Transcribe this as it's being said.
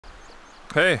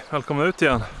Hej, välkomna ut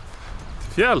igen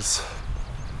till fjälls.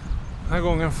 Den här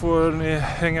gången får ni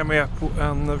hänga med på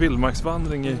en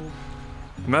vildmarksvandring i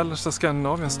mellersta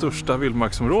Skandinaviens största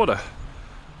vildmarksområde.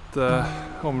 Ett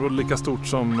område lika stort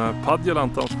som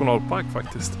Padjelanta nationalpark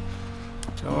faktiskt.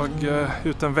 Jag är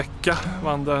ute en vecka,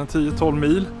 vandrar en 10-12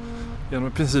 mil genom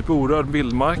i princip orörd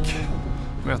vildmark.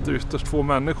 Möter ytterst få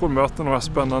människor, möter några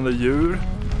spännande djur.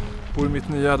 Bor i mitt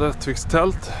nya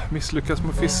rättviktstält, misslyckas med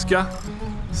att fiska.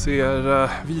 Ser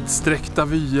vidsträckta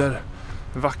vyer,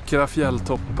 vackra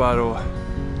fjälltoppar och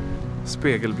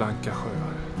spegelblanka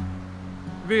sjöar.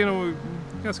 Det är nog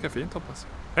ganska fint, hoppas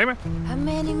jag. Hej med! How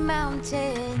many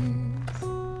mountains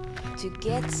to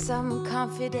get some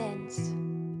confidence?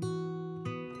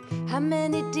 How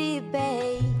many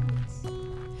debates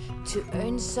to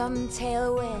earn some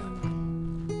tailwind?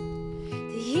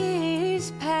 The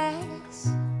years pass,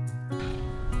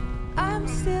 I'm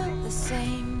still the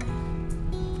same.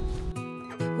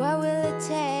 What will it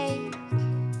take?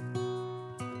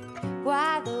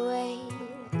 Why the wait?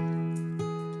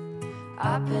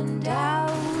 Up and down,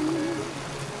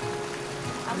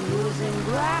 I'm losing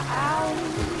ground.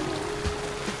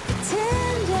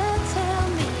 Pretend to tell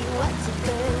me what to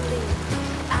believe.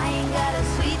 I ain't got a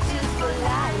sweet tooth for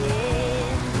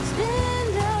lying. Spin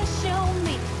to show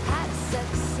me how to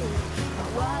succeed. My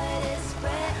wallet is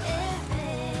spreading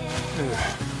thin.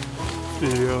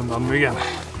 Flyr jag undan myggen.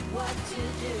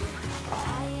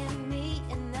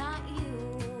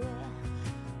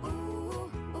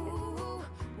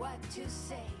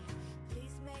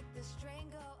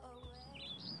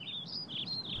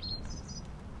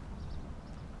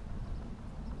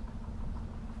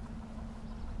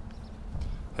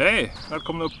 Hej!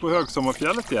 Välkomna upp på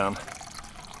Högsommarfjället igen.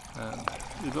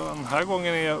 Den här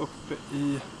gången är jag uppe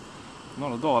i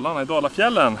norra Dalarna, i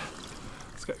Dalafjällen.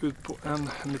 Jag ska ut på en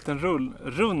liten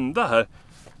runda här.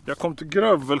 Jag kom till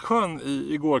Grövelsjön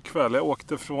igår kväll. Jag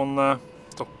åkte från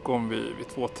Stockholm vid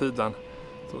 2-tiden.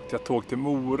 Så åkte jag tåg till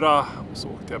Mora och så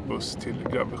åkte jag buss till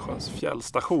Grövelsjöns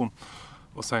fjällstation.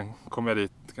 Och sen kom jag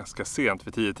dit ganska sent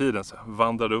vid 10-tiden, så jag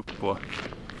vandrade upp på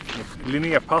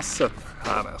Linnépasset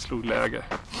här när jag slog läger.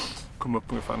 Kom upp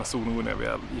ungefär när solen går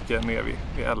ner gick jag ner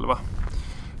vid 11.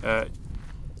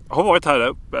 Jag har varit här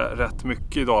uppe rätt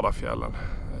mycket i Dalafjällen.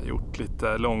 Gjort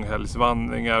lite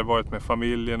långhelgsvandringar, varit med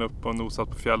familjen uppe och nosat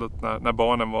på fjället när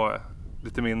barnen var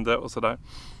lite mindre och sådär.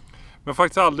 Men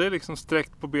faktiskt aldrig liksom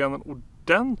sträckt på benen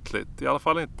ordentligt, i alla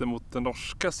fall inte mot den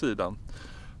norska sidan.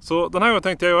 Så den här gången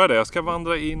tänkte jag göra det. Jag ska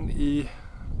vandra in i,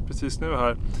 precis nu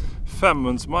här,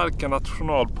 Femundsmarka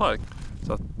nationalpark.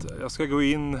 Så att jag ska gå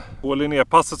in på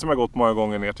Linnépasset som jag gått många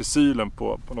gånger ner till Sylen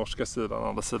på norska sidan,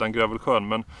 andra sidan Grövelsjön.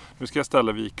 Men nu ska jag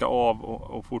istället vika av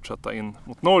och fortsätta in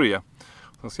mot Norge.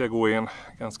 Sen ska jag gå i en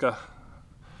ganska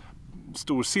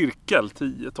stor cirkel,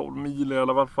 10-12 mil i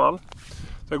alla fall.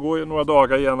 Så jag går några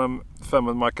dagar genom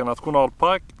Femundsmarka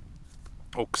nationalpark.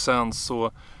 Och sen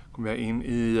så kommer jag in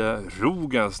i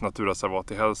Rogens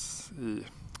naturreservat i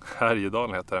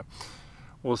Härjedalen heter det.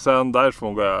 Och sen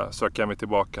därifrån söker jag mig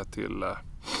tillbaka till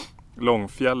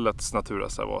Långfjällets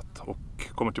naturreservat och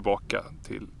kommer tillbaka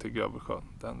till Grövelsjön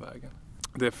den vägen.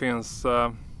 Det finns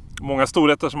många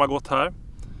storheter som har gått här.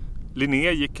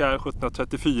 Linné gick här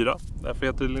 1734, därför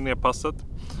heter det Linnépasset.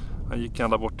 Han gick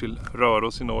ända bort till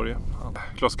Röros i Norge.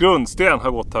 Claes Grundsten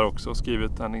har gått här också och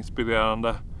skrivit en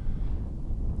inspirerande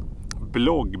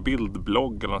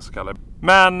bildblogg eller vad man ska kalla det.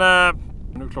 Men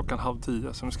nu är klockan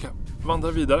 9:30 så nu ska jag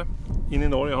vandra vidare in i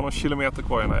Norge. Jag har någon kilometer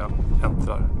kvar innan jag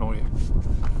äntrar Norge.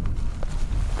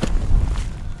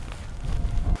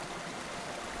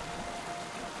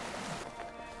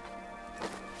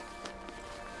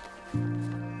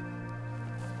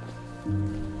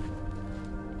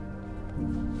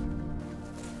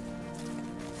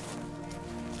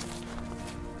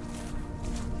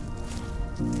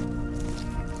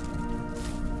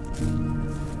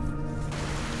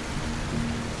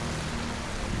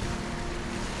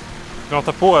 Jag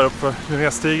tar på här uppe för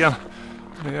Linnéstigen.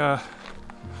 Jag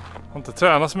har inte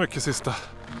tränat så mycket sista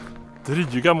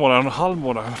dryga månaden och halv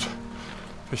månad.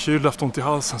 Förkyld, haft ont i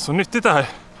halsen. Så nyttigt det här.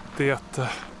 Det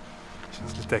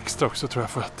känns lite extra också tror jag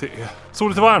för att det är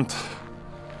soligt och varmt.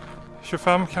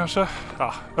 25 kanske.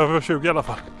 Ja, över 20 i alla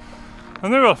fall.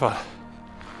 Men nu i alla fall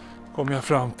kommer jag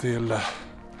fram till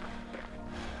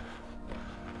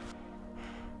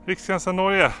Riksgränsen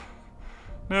Norge.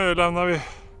 Nu lämnar vi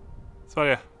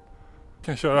Sverige. Jag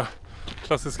kan köra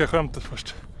klassiska skämtet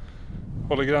först.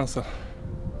 Håller gränsen.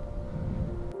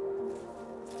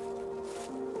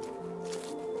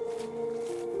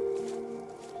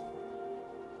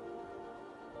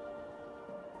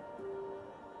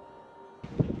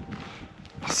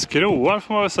 skråar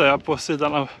får man väl säga på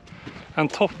sidan av en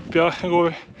topp. Jag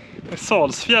går i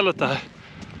Salsfjället där,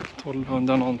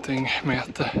 1200 någonting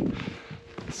meter,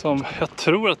 som jag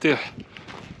tror att det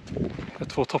är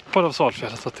 2 toppar av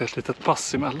Salsfjället, att det är ett litet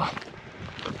pass emellan.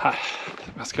 Här,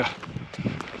 jag ska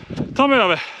ta mig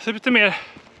över, så lite mer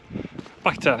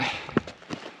backträning.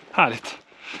 Härligt,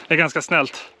 det är ganska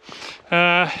snällt.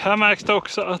 Jag märkte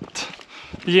också att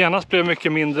genast blev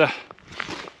mycket mindre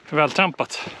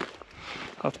vältrampat.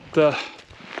 Att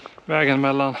vägen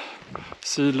mellan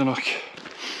Sylen och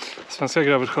svenska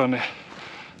Grövelsjön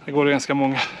där går det ganska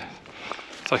många.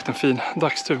 Sagt en fin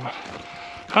dagstur. Men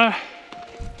här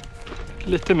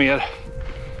lite mer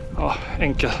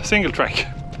enkel single track.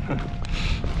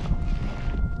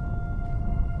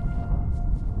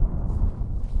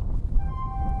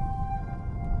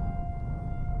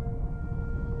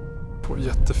 Får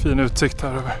jättefin utsikt här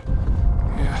över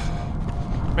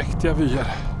mäktiga vyer.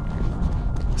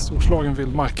 Storslagen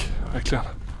vildmark, verkligen.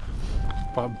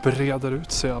 Bara breder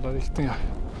ut sig i alla riktningar.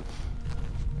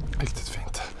 Riktigt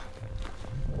fint.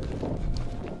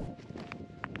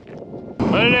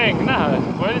 Nu är det regna här,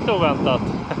 det var lite oväntat.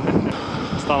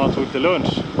 Stanna och tog till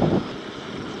lunch.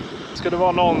 Ska det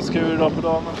vara någon skur idag på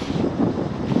dagen?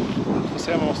 Får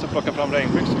se om man måste plocka fram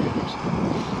regnbyxor också.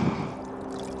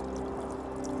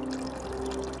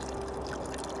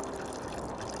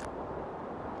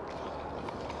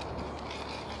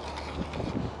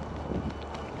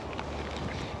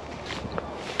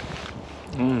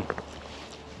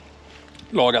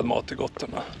 Lagad mat är gott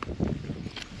ändå.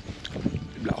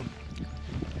 Ibland.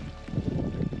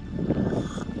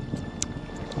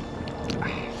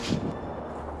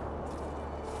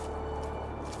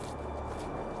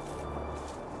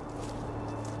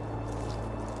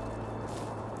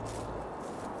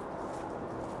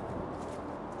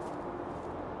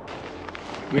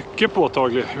 Mycket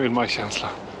påtaglig vildmarkskänsla.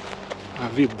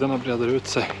 Vidderna breder ut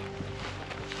sig.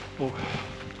 Och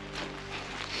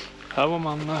här var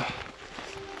man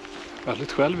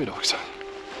väldigt själv idag också.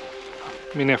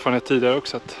 Min erfarenhet tidigare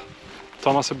också att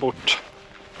tar man sig bort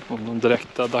från de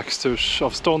direkta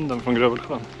dagstursavstånden från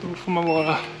Grövelsjön, då får man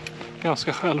vara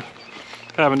ganska själv.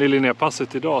 Även i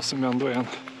linjepasset idag som ändå är en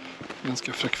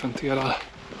ganska frekventerad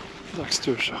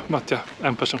dagstur så mötte jag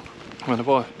en person. Men det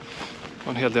var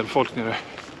en hel del folk nere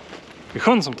i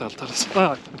sjön som tältades.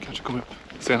 De kanske kommer upp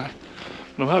senare.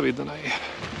 Men de här vidderna är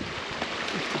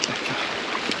riktigt läckra.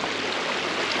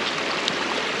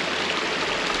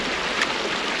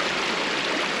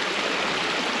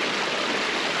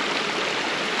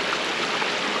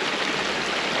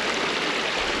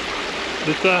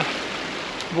 Lite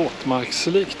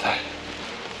våtmarkslikt här.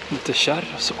 Lite kärr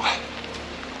och så.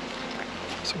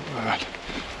 Så var väl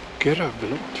Grövelsjön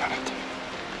tror jag det.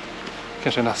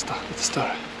 Kanske nästa, lite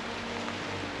större.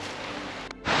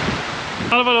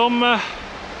 Det var de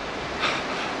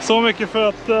så mycket för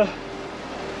att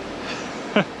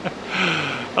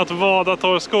att vada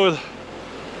torrskor.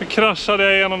 Nu kraschade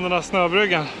jag igenom den här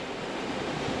snöbryggan.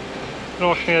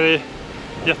 Rakt ner i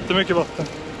jättemycket vatten.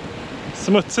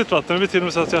 Smutsigt vatten, det blir till och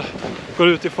med så att jag går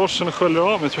ut i forsen och sköljer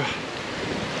av mig tror jag.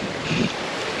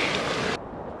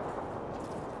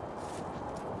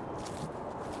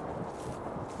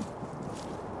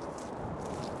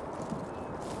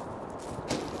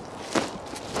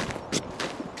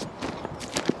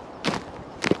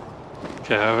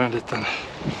 Okej, över en liten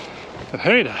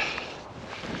höjd där.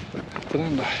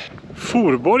 Den där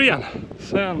Forborgen.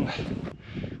 Sen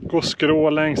gå skrå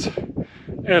längs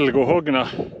Elgohogna.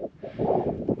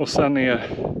 Och sen ner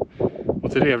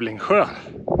mot Revlingsjön.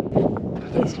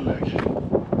 Det är så läge.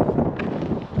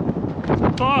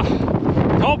 Så,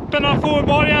 toppen av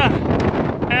Forborgen.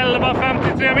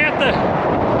 11,53 meter.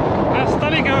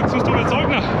 Nästan lika högt som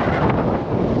Storhetshogna.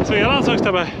 Svealands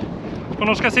högsta berg. På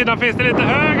norska sidan finns det lite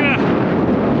högre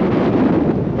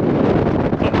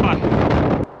toppar.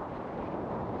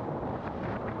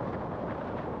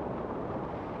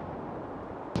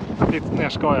 Lite ner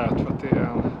ska jag för att det är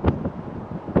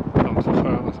de två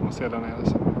sjöarna som man ser där nere.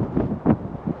 Så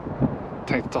jag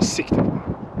tänkte ta sikte på.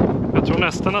 Jag tror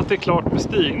nästan att det är klart med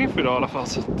stigning för idag i alla fall.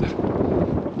 Så att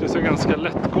det ser ganska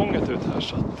lättgånget ut här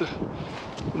så att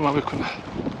man vill kunna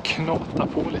knata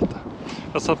på lite.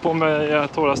 Jag satt på mig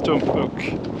torra strumpor och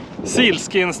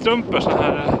sealskin-strumpor, så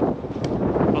här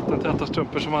vattentäta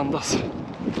strumpor som andas.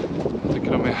 Jag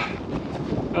tycker de är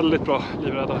väldigt bra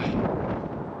livräddare.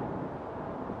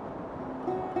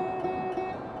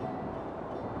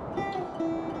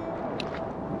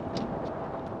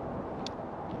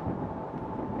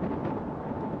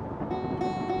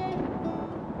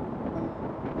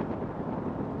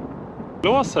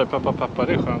 Blåser, peppar,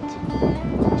 det är skönt.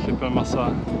 Slipper en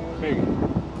massa mygg.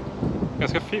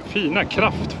 Ganska fina,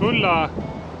 kraftfulla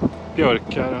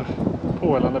björkar,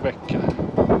 pålande bäckar.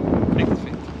 Riktigt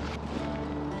fint.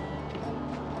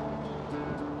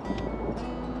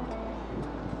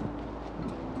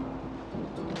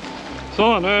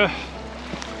 Så, nu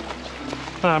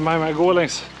närmar jag mig gå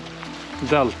längs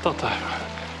deltat här.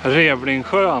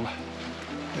 Revlingsjön.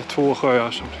 Det är 2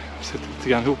 sjöar som sitter lite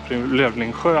grann ihop.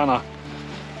 Revlingsjöarna.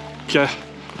 Och jag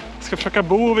ska försöka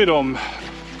bo vid dem.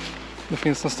 Det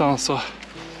finns någonstans att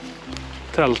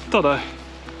tälta där.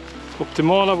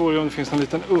 Optimala vore om det finns en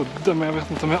liten udde, men jag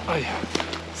vet inte om jag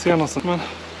ser någonstans. Men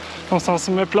någonstans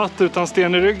som är platt utan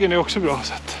sten i ryggen är också bra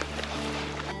sätt.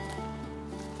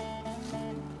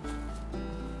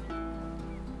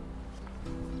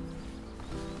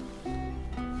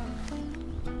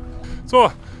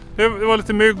 Så, det var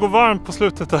lite mygg och varmt på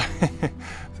slutet där.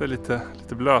 Så lite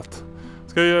blöt.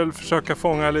 Ska jag försöka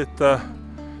fånga lite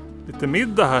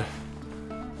middag här.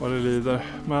 Vad det lider.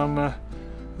 Men jag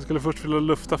skulle först vilja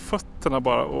lufta fötterna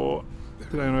bara. Och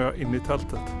det är nog jag inne i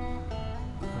tältet.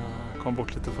 Kom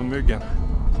bort lite från myggen.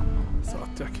 Så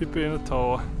att jag kryper in ett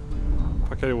tag och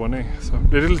packar i ordning. Så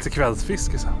blir det lite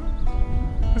kvällsfiske sen.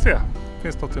 Vi ser,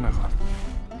 finns något i den här sjön.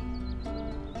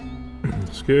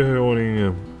 Ska jag ha i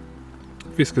ordning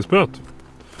fiskespöt.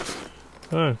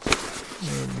 Här.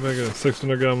 Väger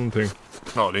 600 gram någonting.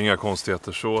 Ja, det är inga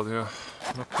konstigheter så. Det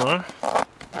öppnar.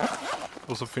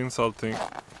 Och så finns allting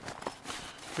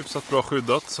hyfsat bra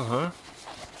skyddat så här.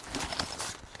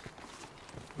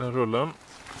 Den rullen.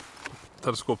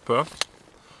 Teleskopö.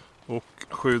 Och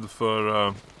skydd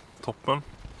för toppen.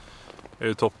 Det är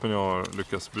ju toppen jag har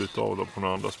lyckats bryta av då på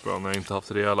några andra spön. Jag har inte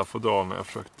haft rejäla fodral när jag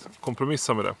försökt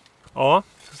kompromissa med det. Ja,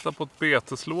 jag ska ställa på ett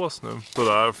beteslås nu. Så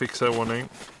där, fixa i ordning.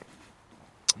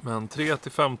 Men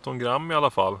 3-15 gram i alla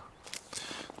fall.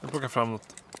 Jag plockar fram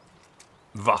något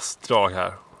vasst drag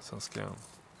här. Sen ska jag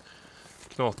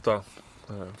knata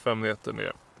 5 meter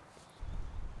ner.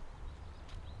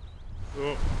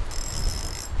 Så.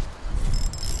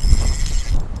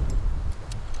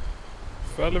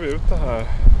 Fäller vi ut det här.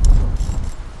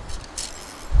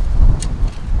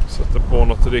 Sätter på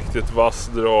något riktigt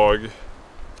vasst drag.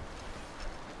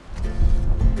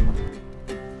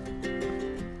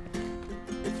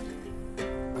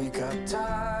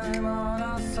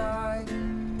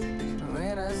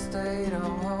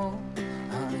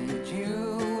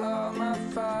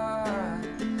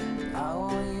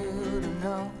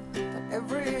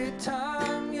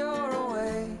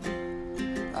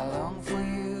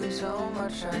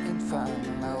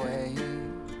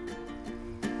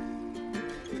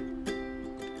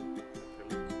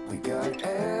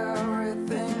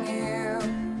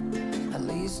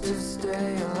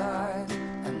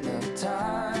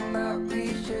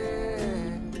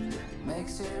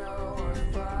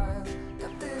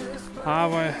 Det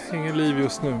var ingen liv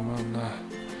just nu, men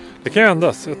det kan ju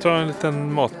ändras. Jag tar en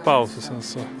liten matpaus och sen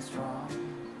så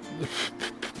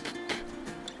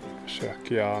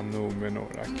försöker jag nog med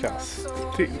några kast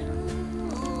till.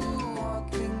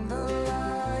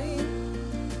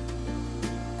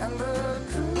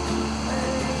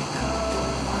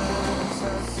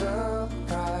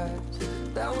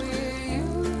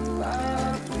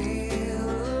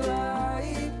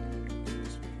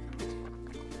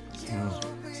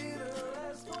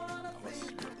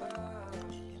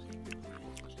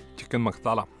 Chicken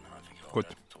magdala. Gut.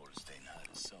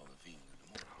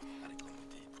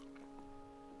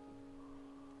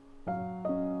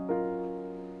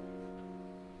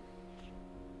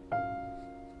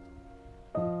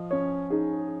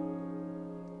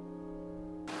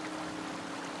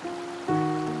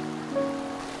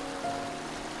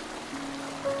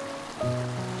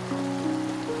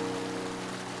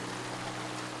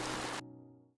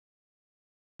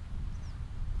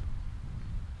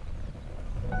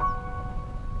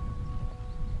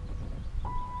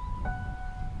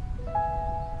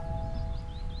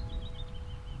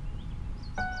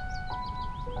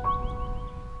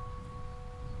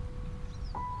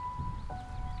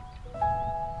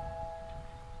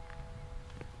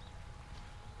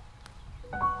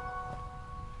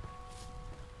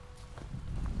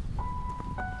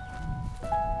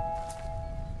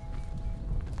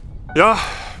 Ja,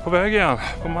 på väg igen,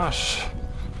 på marsch.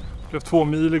 Det blev 2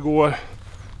 mil igår.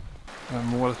 Men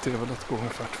målet är väl att gå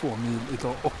ungefär 2 mil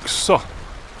idag också.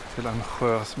 Till en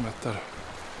sjö som heter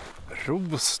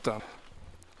Rosten.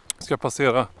 Jag ska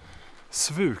passera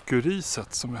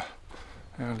Svukuriset som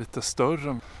är en lite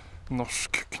större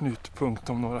norsk knutpunkt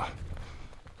om några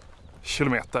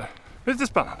kilometer. Det är lite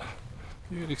spännande.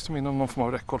 Det är ju liksom inom någon form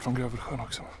av räckhåll från Grövelsjön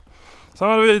också. Sen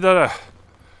var det vidare.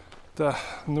 Det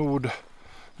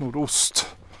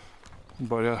nordost. Vi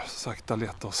börjar sakta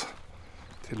leta oss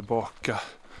tillbaka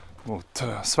mot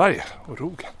Sverige och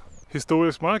Rogen.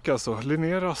 Historisk mark alltså.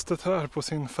 Linné rastet här på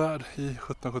sin färd i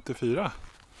 1774.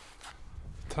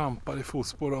 Trampar i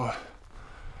fotspår av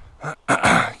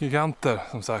giganter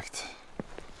som sagt.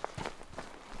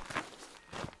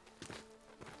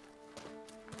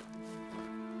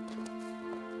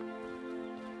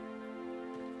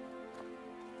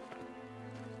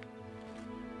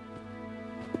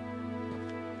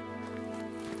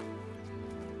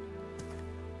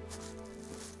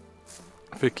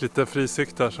 Fick lite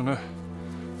frisikt här så nu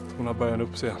tonar början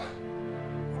upp sig igen.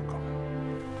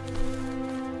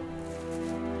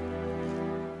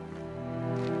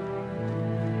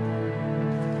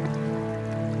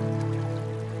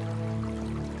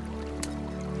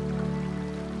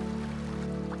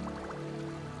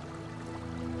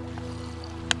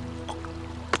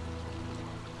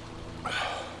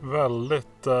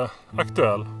 Väldigt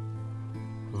aktuell.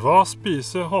 Vad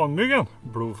spiser hanmyggen?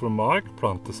 Blod från mark,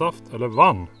 plantesaft eller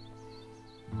vann?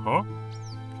 Ja,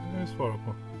 det kan jag svara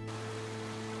på.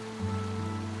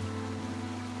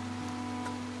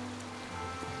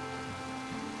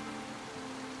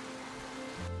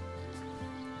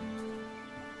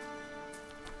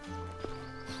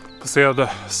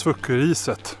 Passerade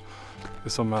Svukuriset. Det är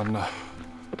som en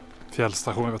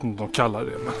fjällstation, jag vet inte om de kallar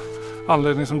det. Men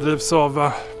anläggning som drivs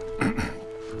av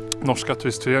norska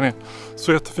turistföreningen.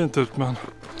 Så jättefint ut, men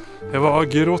det var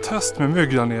groteskt med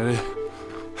mygg där nere i.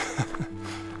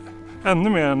 Ännu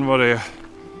mer än vad det är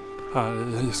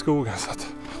här i skogen, så att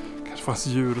det kanske fanns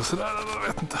djur och sådär, jag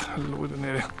vet inte. Det låg där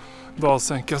nere i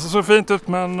dalsänka. Så fint ut,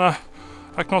 men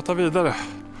jag knatar vidare.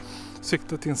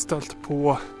 Siktet inställt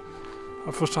på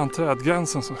första hand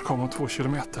trädgränsen som kommer om 2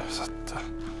 kilometer, så att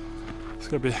det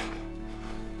ska bli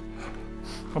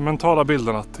den mentala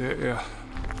bilden att det är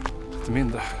lite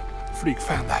mindre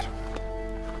flygfän där.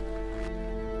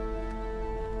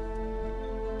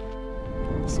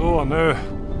 Så nu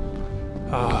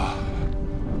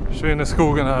kör in i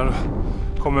skogen här och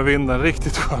kommer vinden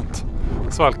riktigt skönt.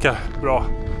 Svalkar bra.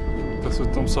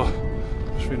 Dessutom så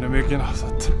försvinner myggorna, så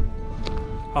att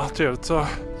ja, trevligt. Så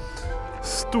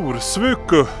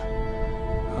Storsvuku,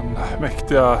 den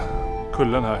mäktiga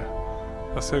kullen här.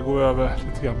 Jag ska gå över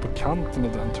lite grann på kanten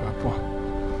av den, tror jag, på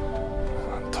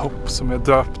en topp som är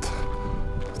döpt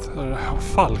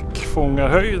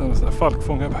falkfångarhöjden.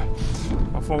 Falkfångarberg.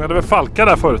 Man fångade väl falkar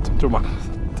där förut, tror man.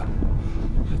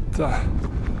 Lite,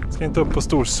 ska inte upp på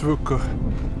Storsvuku,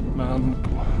 men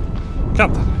på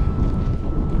kanten.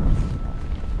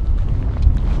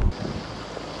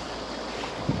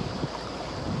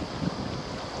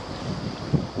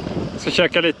 Jag ska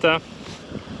käka lite.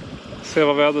 Se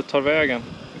vad vädret tar vägen.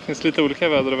 Det finns lite olika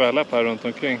väder att välja på här runt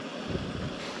omkring.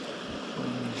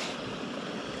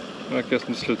 Det verkar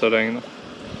som det slutar regna.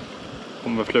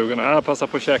 Kommer flugorna. Jag passar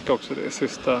på att käka också. Det är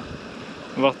sista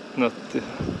vattnet.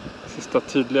 Sista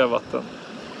tydliga vatten.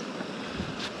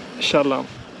 Källan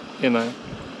innan jag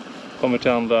kommer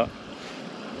till andra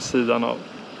sidan av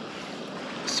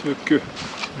Svuku.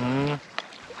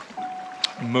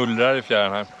 Mullrar i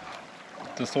fjärran här.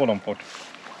 Det står långt bort.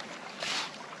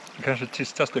 Kanske det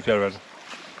tystaste i fjällvärlden.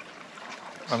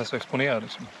 Han är så exponerad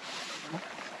liksom.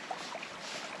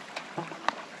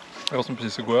 Jag som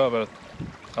precis ska gå över i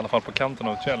alla fall på kanten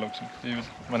av ett fjäll också. Det är ju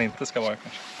man inte ska vara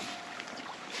kanske.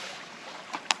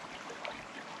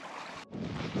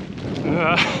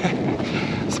 Nu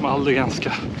small det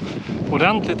ganska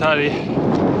ordentligt här i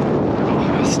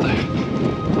väster.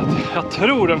 Jag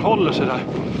tror den håller sig där.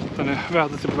 Den är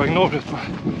vädret på väg norrut. Men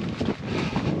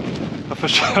jag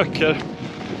försöker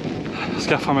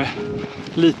skaffa mig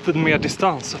lite mer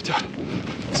distans så att jag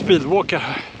speedwalkar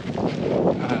här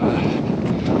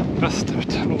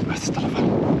västerut, nordväst i alla fall.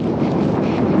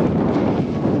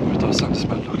 Jag tar sönder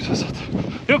smäll också, så att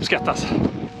det uppskattas.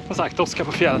 Som sagt, Oskar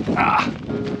på fjället.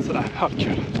 Sådär,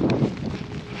 halvkul.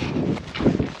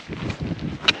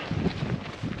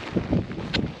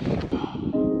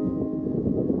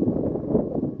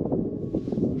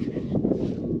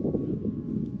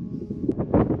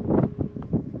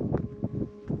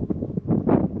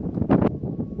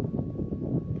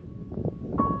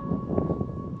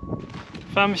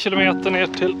 Fem kilometer ner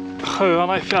till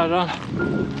sjöarna i fjärran.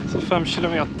 Så 5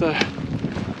 kilometer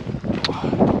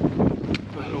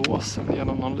över åsen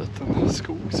genom någon liten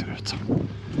skog ser det ut som.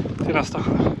 Till nästa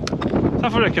sjö.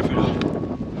 Sen får det räcka för idag.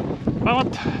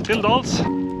 Framåt till Dals.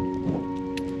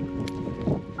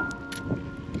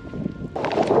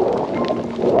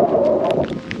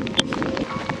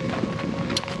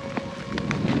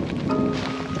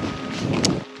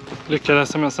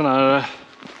 lyckades med en sån här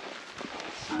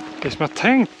det som jag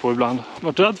tänkt på ibland.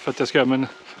 Varit rädd för att jag ska göra, men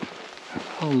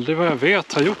aldrig vad jag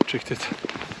vet har gjort riktigt.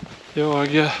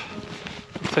 Jag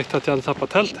upptäckte att jag hade tappat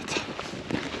tältet.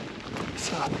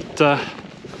 Så att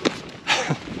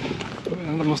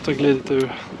jag måste ha glidit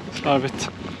ur slarvigt.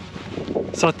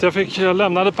 Så att jag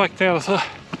lämnade packningen och så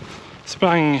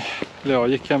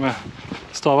gick jag med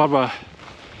stavar bara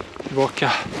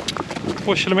tillbaka.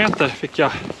 2 kilometer fick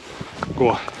jag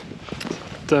gå.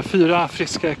 4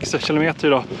 friska extra kilometer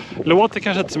idag. Låter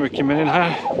kanske inte så mycket, men i den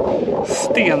här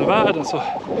stenvärlden så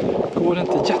går det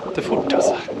inte jättefort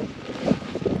alltså.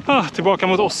 Tillbaka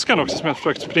mot Oskan också som jag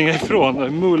försökt springa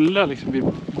ifrån. Mulla liksom vid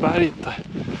berget där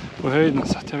på höjden,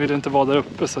 så att jag ville inte vara där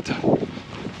uppe, så att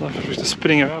jag försökte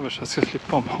springa över så att jag ska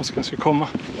slippa om Oskan skulle komma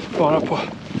bara på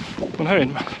en höjd.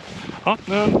 Men ja,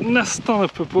 nu är jag nästan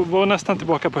var nästan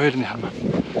tillbaka på höjden igen.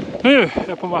 Nu är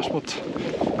jag på marsch mot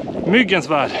myggens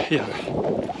värld igen.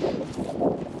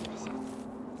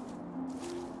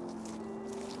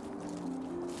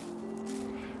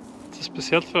 Det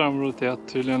speciellt för området är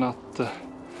tydligen att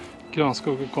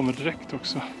granskogen kommer direkt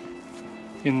också.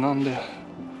 Innan det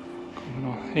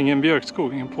kommer ingen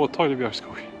björkskog, ingen påtaglig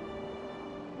björkskog.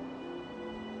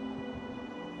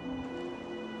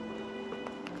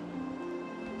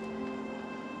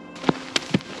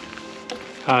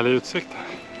 Härlig utsikt,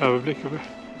 överblick över.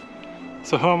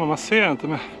 Så hör man ser inte,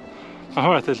 men man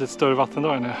hör att det är ett lite större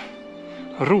vattendrag än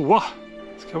roa.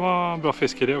 Det ska vara bra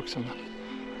fisk i det också, men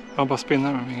jag bara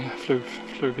spinnar med inga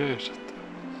fluggrejer.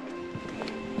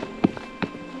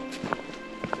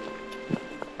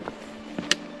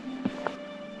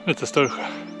 Lite större sjö.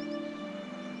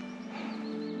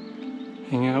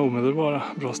 Inga omedelbara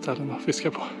bra ställen att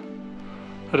fiska på.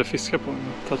 Eller fiska på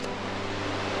med tältet.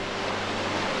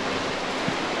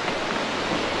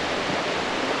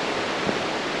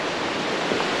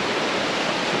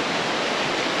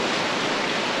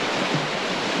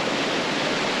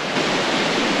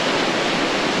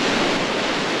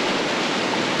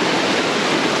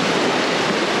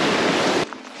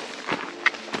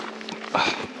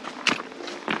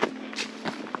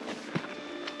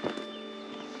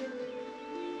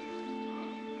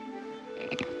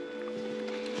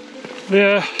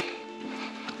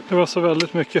 Det var så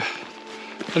väldigt mycket,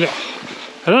 eller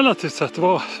ja, relativt sett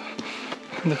var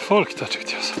det folk där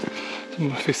tyckte jag,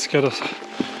 som fiskade och så,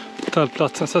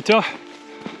 tältplatsen, så att jag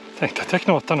tänkte att jag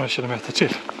knatar några kilometer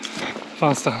till.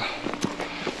 Fanns det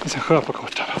en sjö på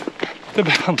korten. Det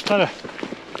brantade.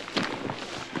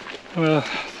 Och jag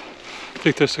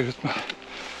tyckte det såg ut med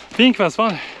fin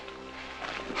kvällsvandring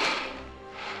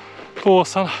på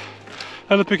åsarna.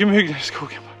 Väldigt mycket mygg i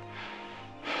skogen.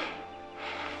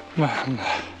 Men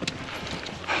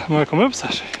när jag kommer upp så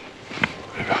här så är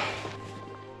det bra.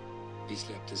 Vi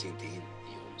släpptes inte in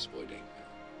i Omsborg längre.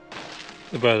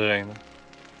 Det började regna.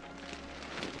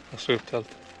 Jag slog upp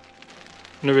tältet.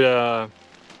 Nu vill jag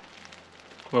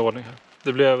komma i ordning här.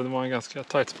 Det var en ganska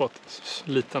tight spot.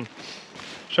 Liten.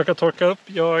 Försöka torka upp.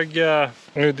 Jag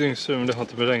är dyngsur, det har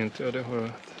inte beregnat. Det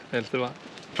är lite varmt.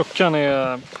 Klockan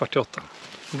är 7:45.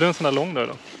 Det blir en sån här lång dag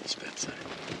idag. Spetsar.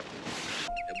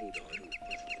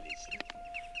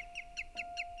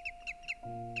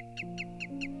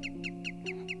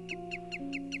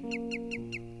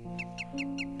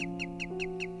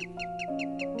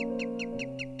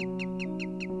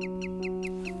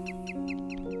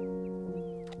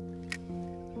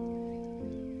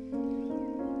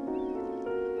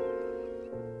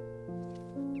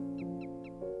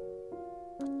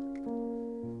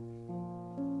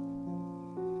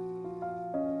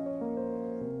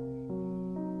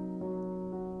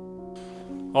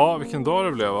 Ja, vilken dag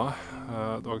det blev, va?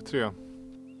 Dag 3.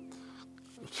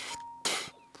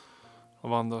 Jag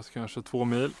vandrat kanske 2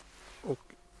 mil och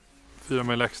 4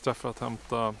 mil extra för att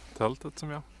hämta tältet som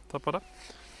jag tappade.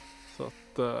 Så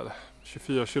att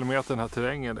 24 kilometer den här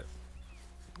terrängen,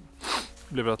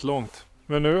 det blev rätt långt.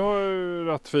 Men nu har jag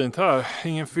rätt fint här.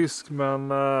 Ingen fisk, men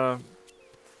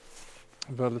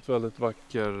väldigt, väldigt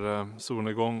vacker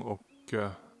solnedgång och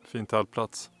fin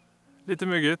tältplats. Lite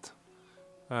myggigt.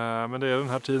 Men det är den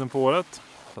här tiden på året,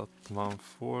 så att man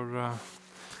får,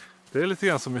 det är lite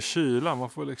grann som med kyla, man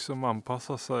får liksom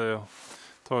anpassa sig och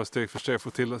ta steg för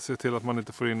steg, se till att man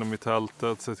inte får in dem i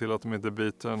tältet, se till att de inte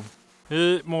biter.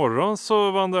 I morgon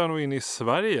så vandrar jag nog in i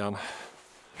Sverige igen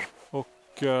och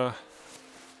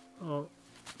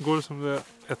går det som det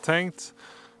är tänkt,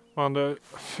 vandrar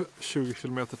 20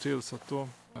 kilometer till, så att då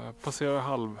passerar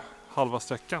jag halva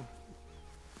sträckan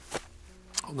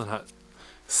av den här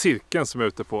cirkeln som jag är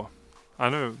ute på.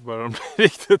 Nu börjar de bli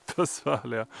riktigt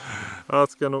besvärliga. Jag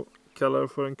ska nog kalla det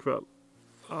för en kväll.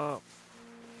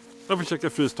 Jag vill käka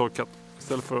frystorkat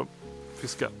istället för att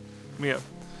fiska mer.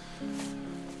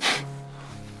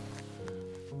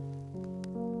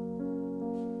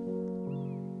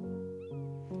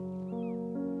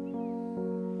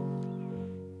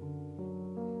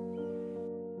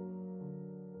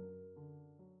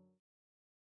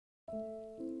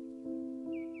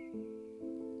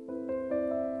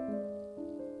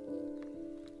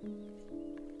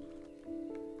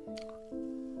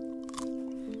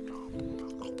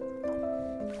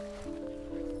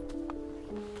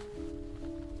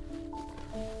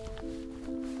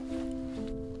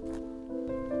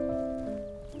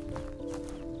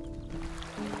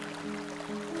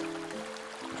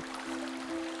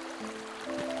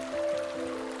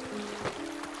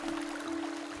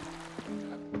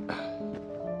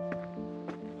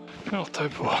 Jag tar ju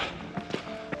på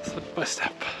step by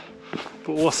step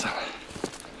på åsen.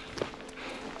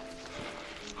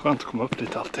 Skönt att komma upp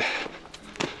dit alltid.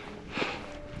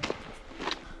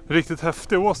 Riktigt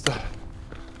häftig ås där.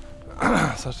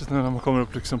 Särskilt nu när man kommer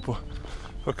upp liksom på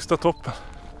högsta toppen.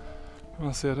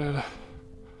 Man ser det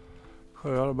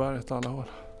sjöar och berg åt alla håll.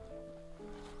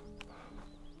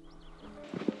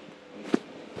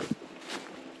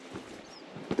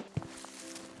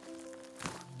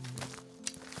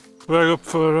 På väg upp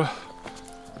för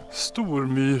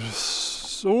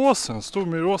Stormyråsen.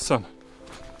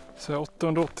 Så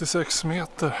 886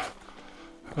 meter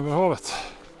över havet.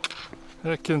 Det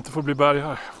räcker inte för att bli berg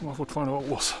här. Får man fortfarande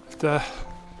vara ås. Lite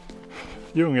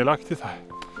djungelaktigt här.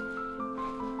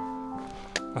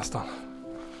 Nästan.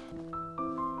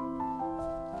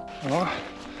 Ja,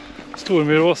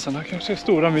 Stormyråsen. Här kanske är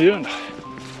stora myren där.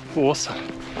 På åsen.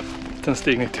 En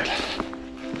stigning till.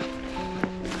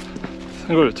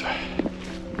 Sen går det ut.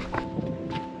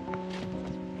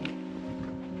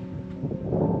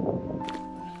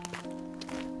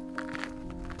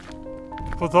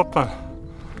 På toppen.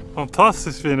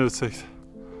 Fantastiskt fin utsikt.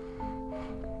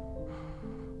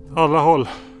 Alla håll.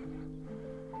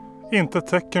 Inte ett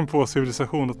tecken på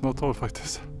civilisation åt något håll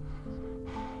faktiskt.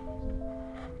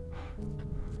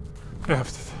 Det är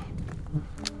häftigt.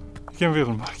 Vilken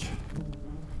vildmark.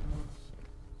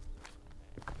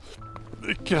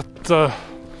 Vilket,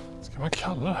 ska man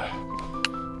kalla det här?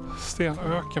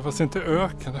 Stenöken, fast inte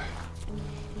öken.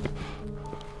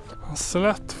 En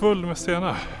slätt full med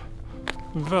stenar.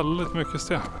 Väldigt mycket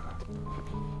sten.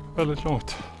 Väldigt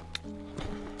långt.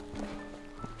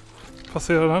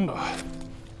 Passerar den då.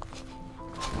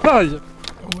 Aj!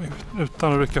 Oj,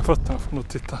 utan att rycka fötterna får nog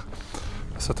titta.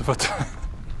 Jag sätter fötterna.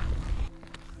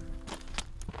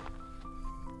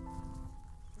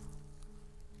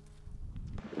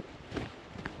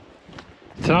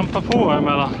 Trampa på här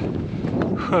mellan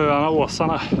sjöarna och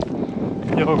åsarna.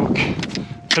 Jag och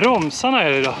bromsarna är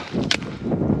det idag.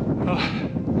 Ja.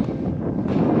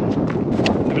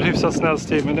 Det blir hyfsat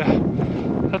snällstiv, men det är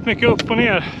rätt mycket upp och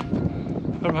ner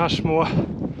för de här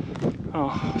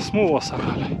små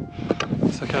åsarna.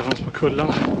 Så kallar de små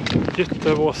kullarna.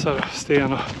 Gyttervåsar,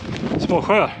 sten och små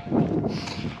sjöar.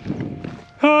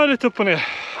 Ja, lite upp och ner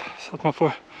så att man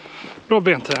får bra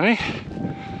benträning.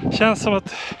 Känns som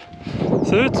att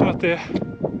ser ut som att det är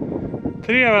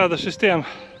 3 vädersystem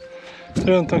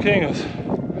runt omkring oss.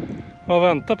 Man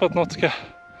väntar på att något ska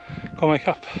komma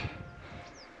ikapp.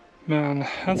 Men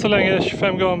än så länge är det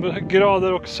 25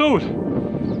 grader och sol.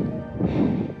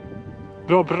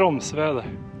 Bra bromsväder.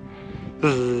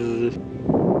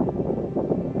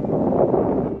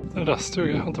 En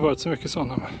raststuga har inte varit så mycket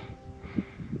sådana, men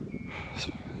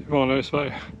vanligare i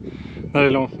Sverige. När det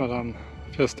är långt mellan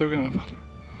fjällstugan i alla fall.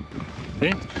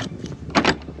 Fint.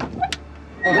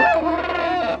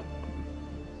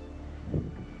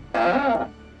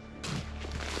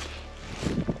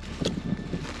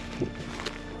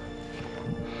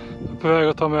 På väg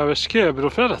att ta mig över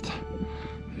Grövelsjön.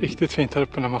 Riktigt fint här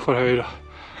uppe när man får höjd.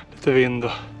 Lite vind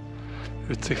och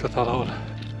utsikt åt alla håll.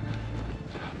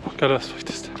 Åka lös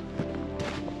faktiskt.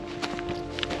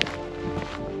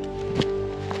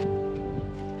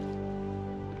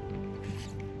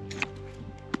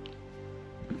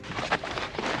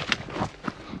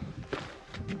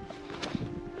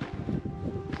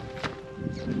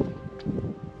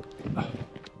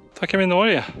 Tackar vi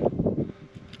Norge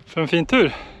för en fin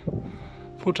tur.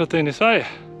 Fortsätter in i Sverige.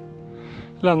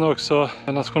 Lämnar också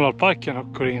nationalparken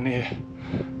och går in i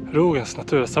Rogens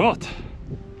naturreservat.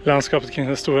 Landskapet kring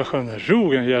den stora sjön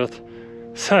Rogen ger ett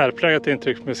särpräglat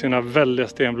intryck med sina väldiga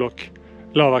stenblock,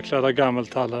 lavaklädda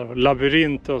gammeltallar och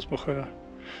labyrinter av små sjöar.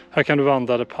 Här kan du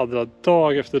vandra eller paddla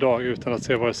dag efter dag utan att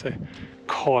se vare sig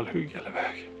kalhugg eller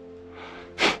väg.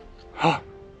 Ja,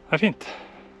 det är fint.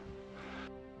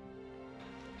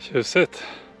 Tjusigt.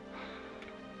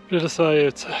 breder Sverige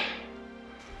ut sig.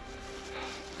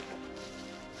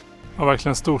 Ja,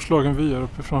 verkligen storslagen vy här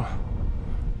uppifrån.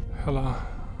 Hela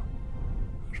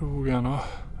Rogen och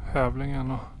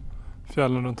Hävlingen och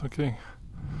fjällen runt omkring.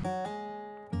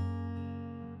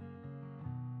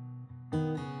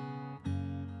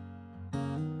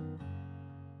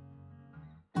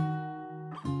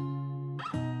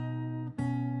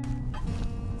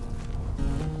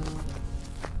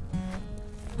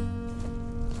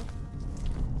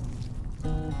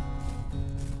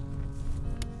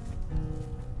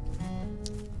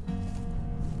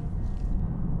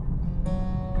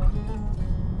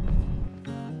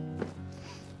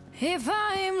 If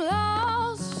I'm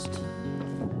lost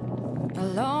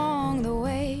along the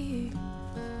way,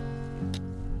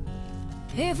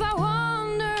 if I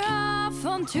wander off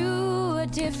onto a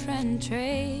different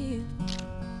trail,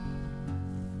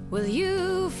 will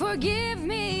you forgive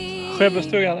me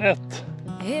Skövlestugan 1.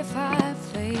 if I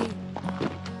fail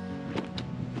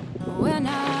when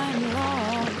I'm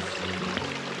lost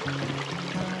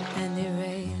and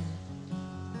derailed?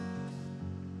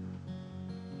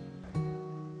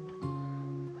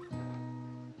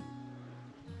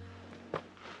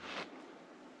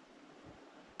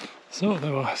 Så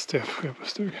det var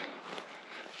Skövlestugan.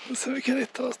 Så vi kan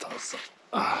hitta någonstans.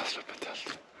 Släpper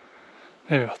tält.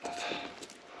 Det är vattnet.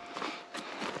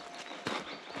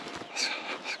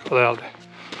 Ska det aldrig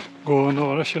gå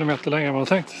några kilometer längre än man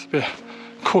tänkt. Det blir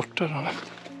kortare än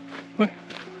efter. Oj,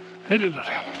 hej lilla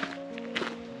ren.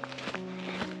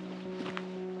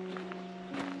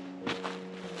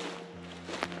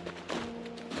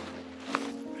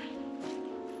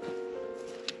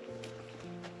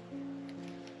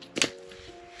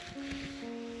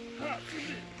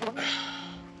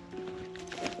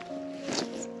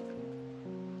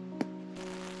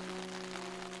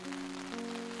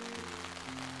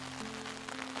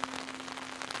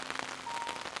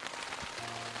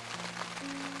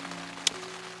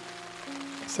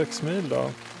 Sex mil då.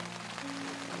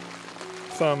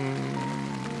 5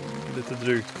 lite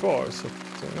drygt kvar, så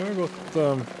jag har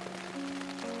gått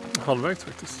halvvägs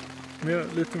faktiskt.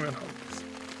 Lite mer än halvvägs.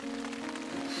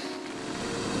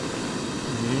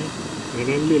 Det är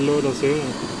den lilla udda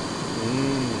serien.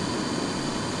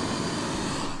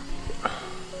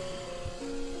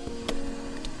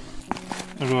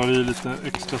 Jag rör i lite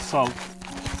extra salt.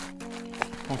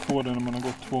 Man får det när man har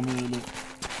gått 2 mil i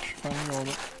 25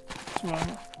 grader. Jag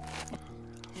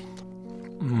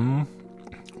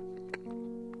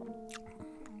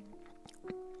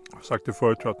har sagt det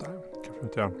förut, tror jag, att det här kanske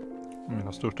inte är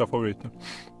mina största favoriter.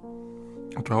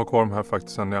 Jag tror jag har kvar de här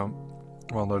faktiskt sen jag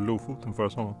vandrade Lofoten förra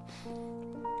sommaren.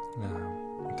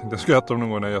 Jag tänkte jag skulle äta dem någon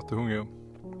gång när jag är jättehungrig.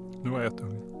 Nu var jag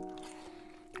jättehungrig.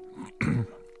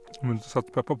 Om jag inte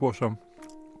satt peppar på så.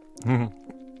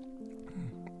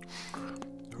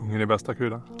 Hungern är bästa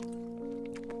krydda.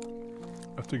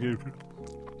 Efter grillkrydda.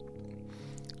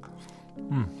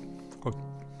 Gott.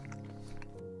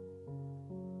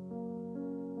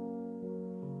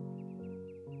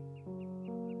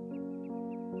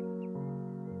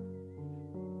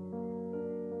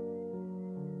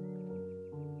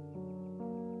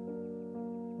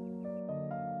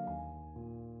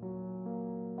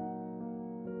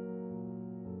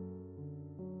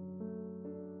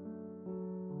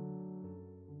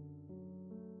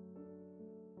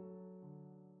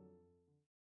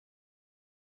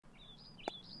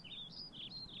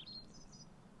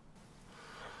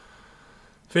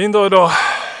 Fin dag idag.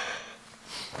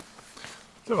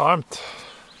 Det är varmt.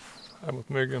 Här mot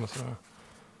myggen och sådär.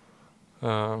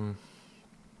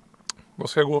 Då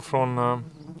ska jag gå från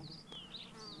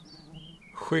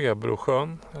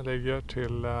Grövelsjön. Jag ligger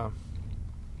till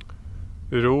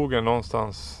Rogen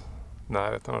någonstans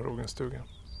närheten av Rogenstugan.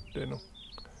 Det är nog.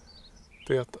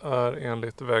 Det är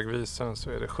enligt vägvisaren så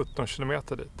är det 17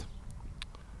 kilometer dit.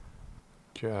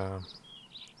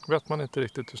 Och vet man inte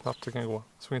riktigt hur snabbt det kan gå.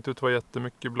 Det såg inte ut att vara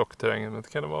jättemycket i blockterrängen, men det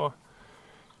kan vara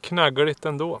knaggligt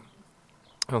ändå.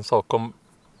 En sak om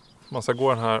man ska gå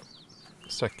den här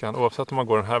sträckan, oavsett om man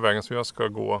går den här vägen som jag ska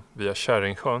gå via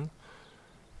Kärringsjön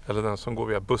eller den som går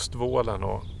via Bustvålen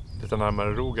och lite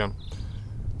närmare Rogen,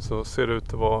 så ser det ut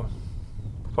att vara,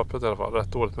 på pappret i alla fall,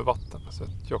 rätt dåligt med vatten. Så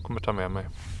jag kommer ta med mig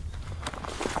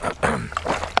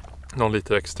någon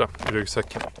liter extra i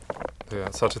ryggsäcken.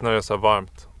 Särskilt när det är så här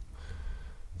varmt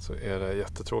så är det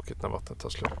jättetråkigt när vattnet tar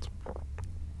slut.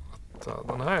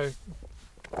 Den här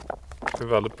är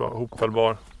väldigt bra,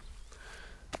 hopfällbar.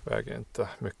 Väger inte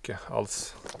mycket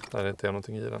alls när det inte är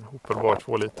någonting i den. Hopfällbar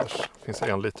 2 liters. Finns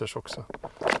 1 liters också.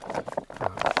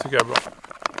 Tycker jag är bra.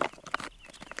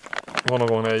 Det var någon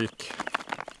gång när jag gick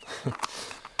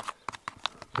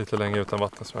lite längre utan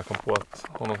vatten som jag kom på att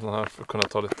ha någon sån här för att kunna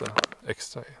ta lite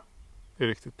extra i. Det är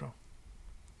riktigt bra.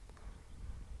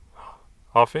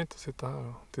 Ja, fint att sitta här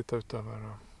och titta ut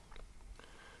över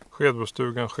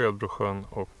Skedbrostugan, Skedbrosjön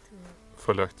och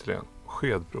följaktligen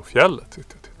Skedbrofjället.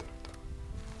 Titta ut.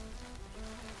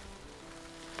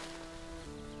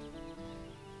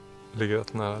 Ligger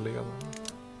rätt nära leden.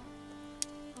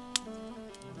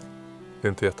 Det är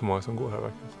inte jättemånga som går här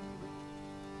verkligen.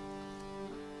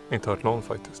 Inte hört någon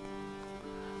faktiskt.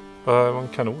 Det var en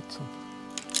kanot som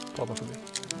paddlade förbi.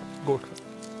 Går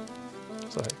kväll.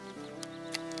 Så här.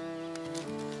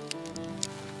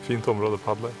 Fint område att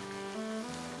paddla i.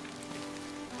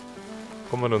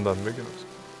 Kommer undan myggen också.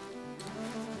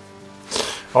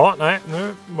 Ja, nej,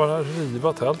 nu bara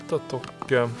riva tältet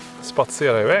och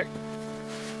spatsera iväg.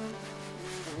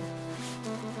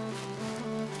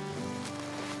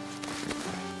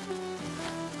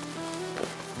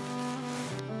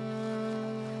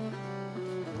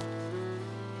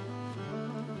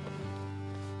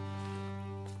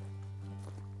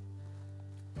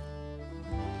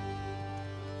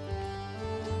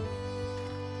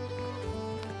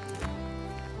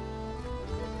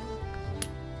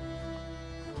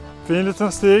 Fin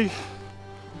liten stig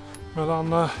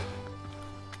mellan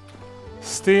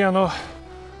sten och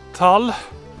tall.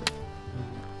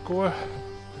 Går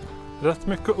rätt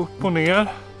mycket upp och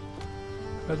ner.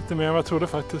 Lite mer än vad jag trodde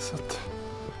faktiskt. Att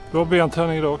bra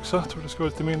benträning idag också. Jag trodde det skulle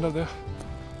vara lite mindre av det.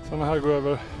 Sådana här går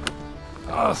över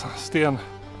sten.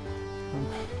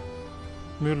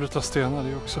 Myller av stenar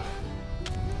det också.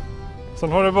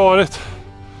 Sen har det varit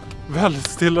väldigt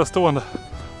stillastående.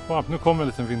 Varmt. Nu kommer en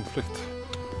liten vindflykt.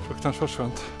 Fruktansvärt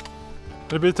skönt.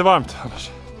 Det blir lite varmt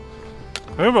annars.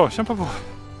 Men det är bra, kämpa på.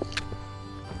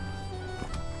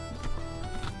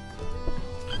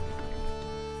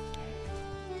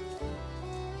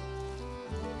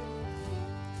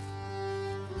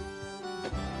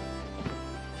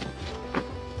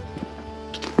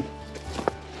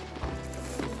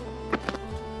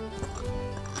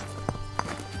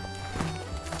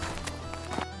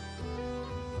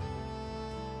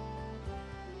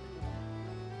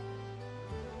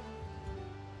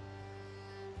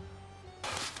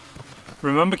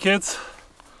 Remember kids,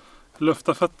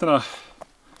 lufta fötterna.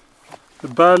 Det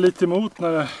bär lite emot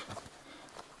när det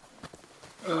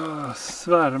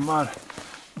svärmar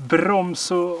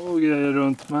broms och grejer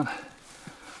runt, men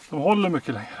de håller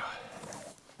mycket längre.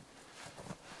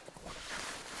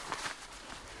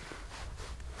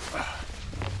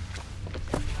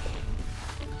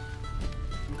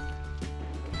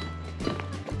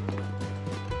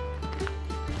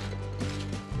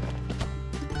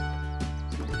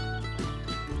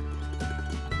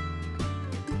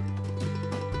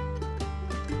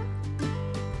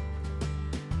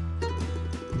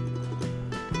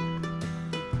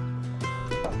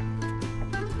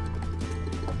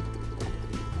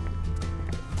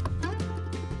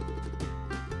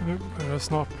 Nu börjar det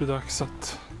snart bli dags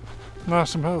att när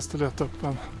som helst leta upp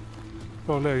en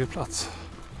bra lägerplats.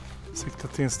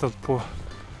 Siktet inställt på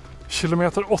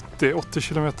kilometer 80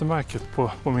 kilometer märket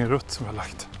på min rutt som jag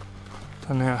lagt.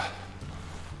 Den är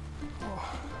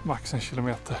max 1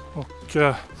 kilometer. Och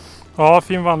ja,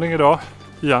 fin vandring idag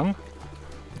igen.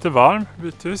 Lite varm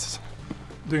bitvis.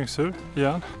 Dyngsur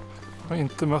igen. Jag har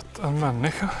inte mött en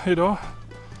människa idag.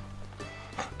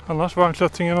 Annars var en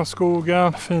klättring genom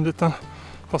skogen. Fin liten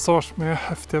passage med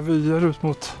häftiga vyer ut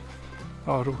mot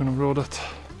Rogenområdet.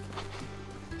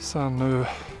 Sen nu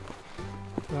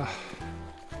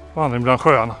vandring bland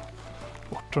sjöarna.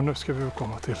 Bort, och nu ska vi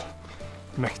komma till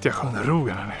mäktiga sjön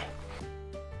Rogen här nere.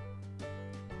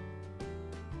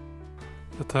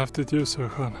 Ett häftigt ljus över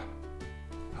sjön.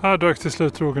 Här dök till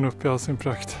slut Rogen upp i all sin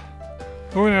prakt.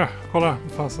 Gå ner, kolla, det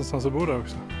fanns någonstans att bo där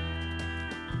också.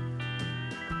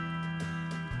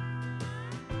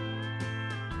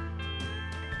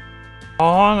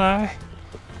 Ja, nej.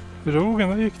 Rogen,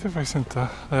 där gick det faktiskt inte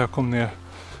när jag kom ner.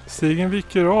 Stigen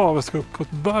viker av och ska upp på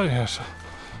ett berg här. Så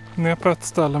ner på ett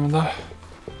ställe, men där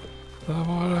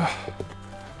var det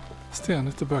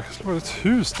stenigt och bökigt. Det var ett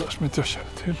hus där som inte jag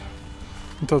känner till.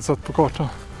 Inte hade sett på kartan.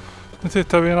 Nu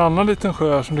tittar vi i en annan liten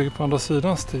sjö här som ligger på andra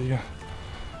sidan stigen.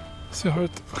 Så jag har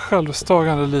ett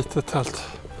självstagande litet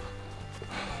tält.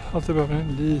 Alltid behöver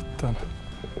en liten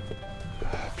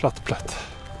platt plätt.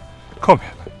 Kom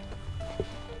igen.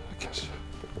 Kanske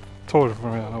torr får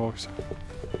de gärna vara också.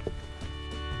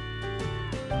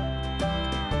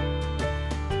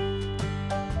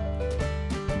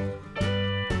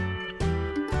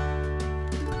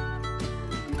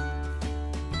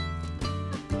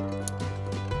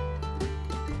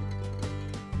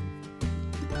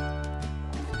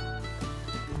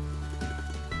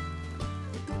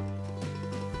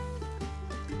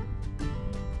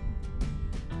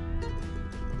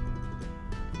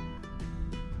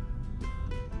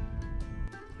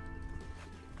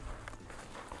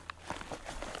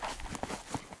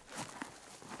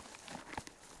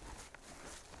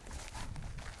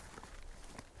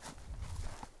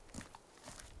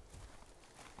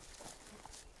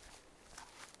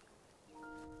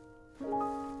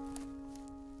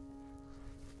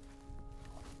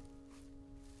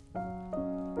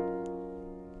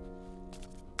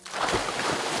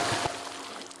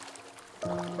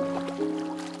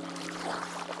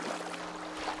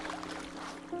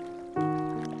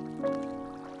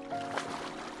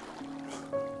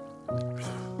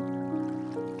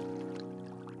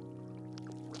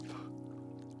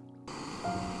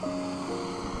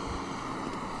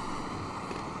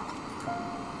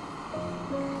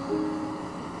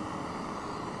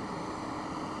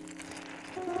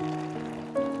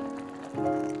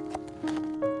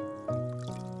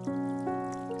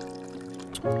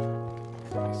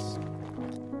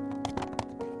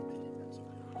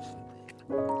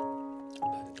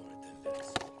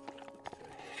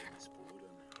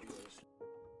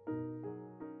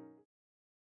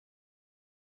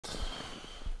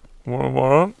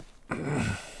 Morgon.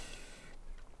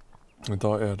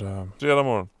 Idag är det fredag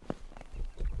morgon.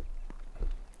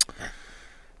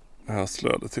 Jag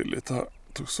slöade till lite här.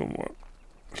 Tog sovmorgon.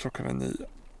 Klockan är 9.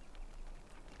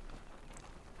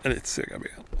 Lite sega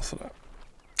ben och sådär.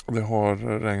 Det har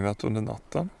regnat under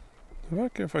natten. Det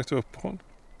verkar faktiskt vara uppehåll.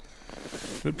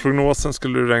 Prognosen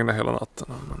skulle det regna hela natten.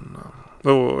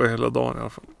 Men, hela dagen i alla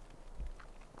fall.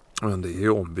 Men det är ju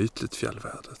ombytligt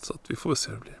fjällvädret, så att vi får väl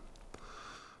se hur det blir.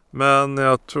 Men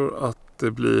jag tror att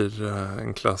det blir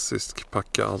en klassisk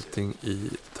packa allting i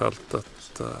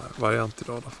tältet variant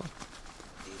idag i alla fall.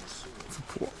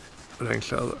 Få på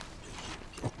regnkläder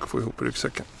och få ihop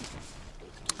ryggsäcken.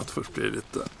 Att först blir det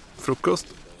lite frukost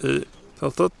i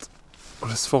tältet. Och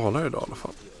det svalar idag i alla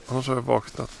fall. Annars har jag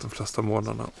vaknat de flesta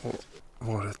morgnarna och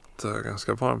varit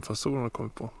ganska varm fast solen har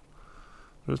kommit på.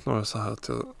 Nu är det snarare så här att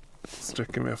jag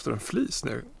sträcker mig efter en flis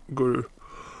när jag går ur.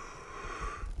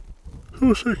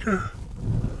 Osäker.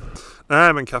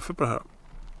 Nej, men kaffe på det här.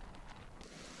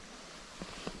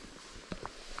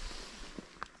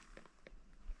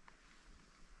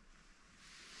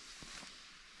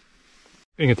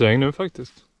 Inget regn nu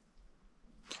faktiskt.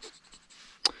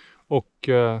 Och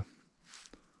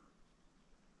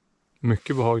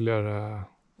mycket behagligare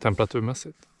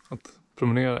temperaturmässigt att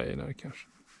promenera i när det kanske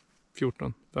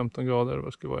 14-15 grader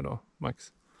vad skulle vara idag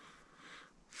max.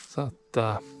 Så att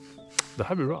det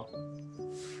här blir bra.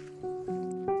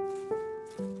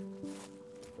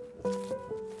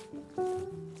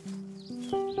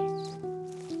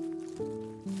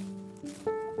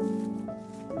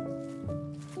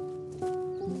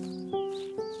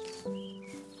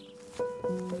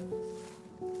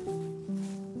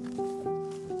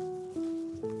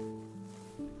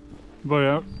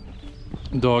 Börjar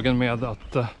dagen med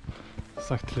att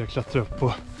sakta klättra upp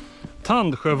på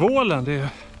Tandsjövålen. Det är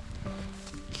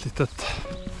ett litet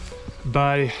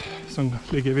berg som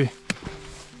ligger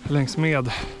längs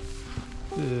med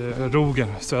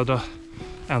Rogen, södra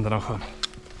änden av sjön.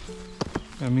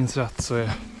 Om jag minns rätt så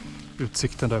är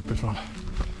utsikten där uppifrån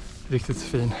riktigt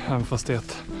fin, även fast det är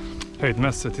ett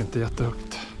höjdmässigt inte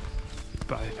jättehögt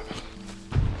berg.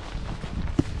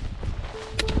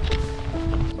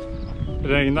 Det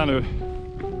regnar nu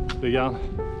lite grann.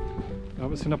 Jag har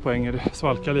väl sina poänger, det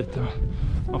svalkar lite.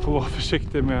 Men man får vara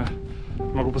försiktig med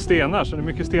när man går på stenar, så det är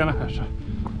mycket stenar här. Så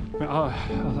med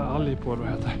alg på vad det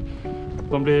heter.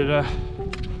 De blir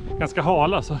ganska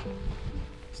hala, så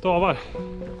stavar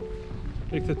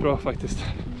riktigt bra faktiskt.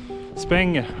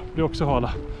 Spänger blir också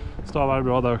hala. Stavar är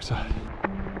bra där också.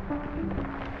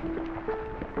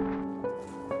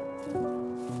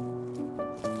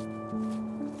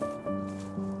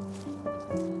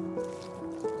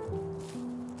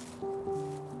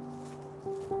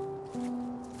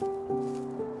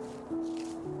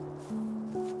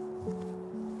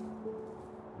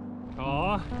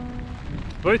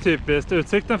 Det var ju typiskt,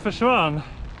 utsikten försvann.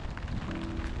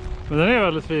 Men den är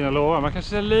väldigt fin att lova. Man kanske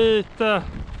ser lite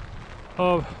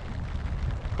av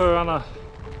sjöarna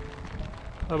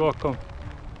där bakom.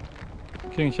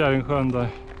 Kring Kärringsjön där.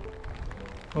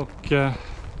 Och ja,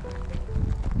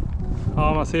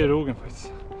 man ser Rogen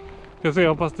faktiskt. Jag ska se,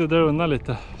 hoppas det drar undan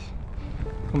lite.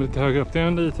 Kommer lite högre upp. Det är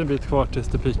en liten bit kvar tills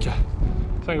det pikar.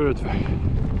 Sen går det ut för.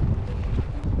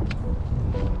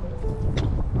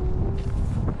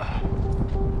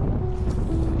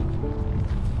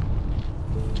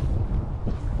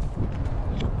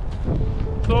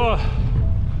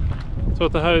 Så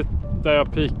att det här är där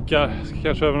jag pikar. Jag ska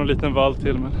kanske över någon liten vall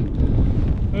till, men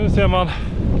nu ser man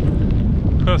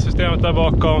sjösystemet där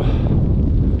bakom.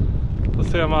 Då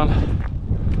ser man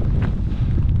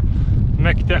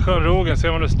mäktiga sjön Rogen.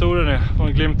 Ser man hur stor den är. Får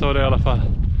en glimt av det i alla fall.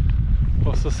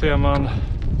 Och så ser man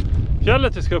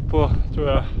fjället vi ska upp på, tror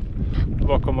jag,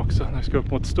 bakom också. När vi ska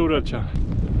upp mot Storrödkärn.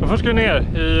 Men först ska vi ner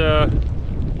i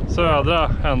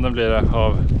södra änden blir det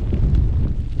av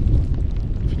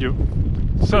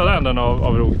södra änden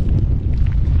av Rogen.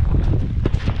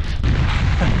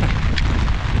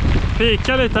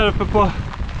 Fika lite här uppe på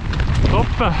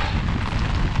toppen.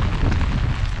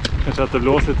 Kanske att det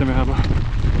blåser lite mer här bara.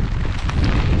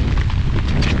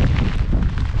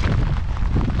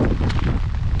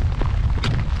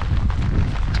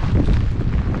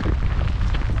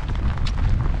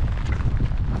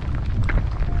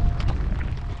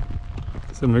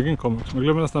 Så myggen kommer. Man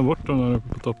glömmer nästan bort dem där uppe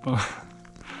på toppen.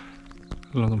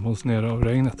 Eller om de hålls nere av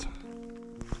regnet.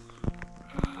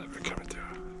 Det brukar de inte göra.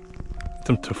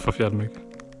 De tuffa fjällmygg.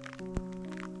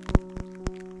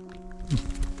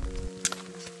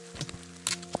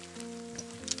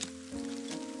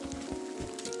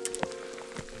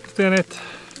 Stenigt.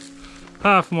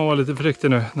 Här får man vara lite försiktig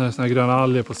nu när det är såna här gröna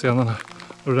alger på stenarna.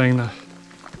 och regnar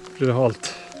blir det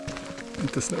halt.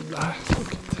 Inte snubbla här.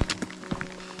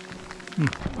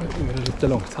 Nu är det lite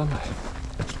långt här.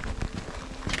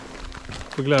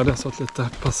 Får glädjas åt lite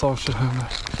passager här med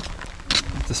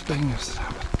lite spränger och sådär.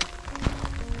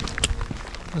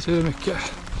 Här ser det mycket.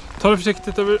 Ta det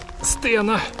försiktigt över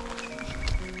stenar.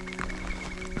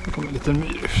 Det kommer en liten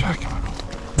myr. Här kan man gå.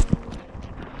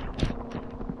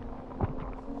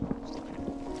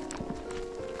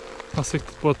 Jag har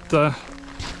siktat på ett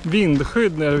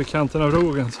vindskydd nere vid kanten av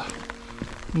Rogen. Så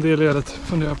det ledet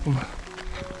funderar på om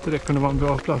det kunde vara en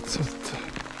bra plats att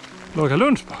laga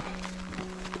lunch på.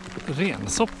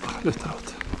 Rensoppa lutar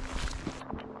åt.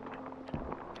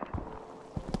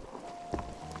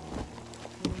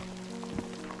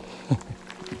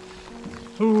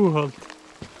 Halt.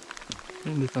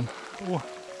 En liten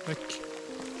väck.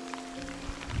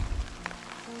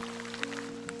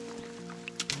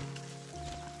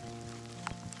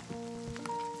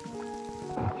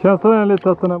 Känslan är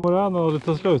lite att den här moranen har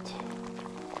tar slut.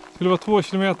 Det skulle vara 2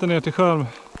 kilometer ner till sjön.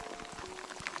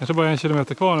 Kanske bara 1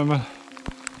 kilometer kvar nu, men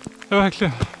ja,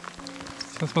 verkligen.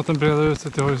 Det känns som att den breder ut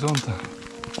sig till horisonten.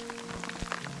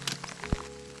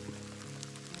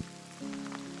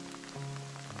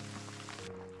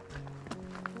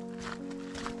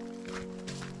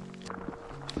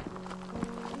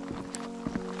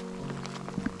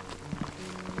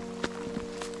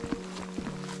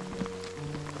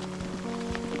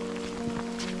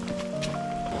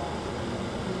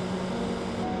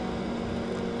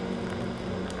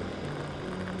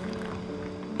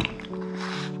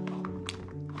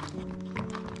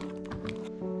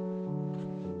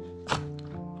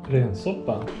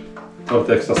 Rensoppa. Ta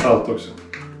lite extra salt också.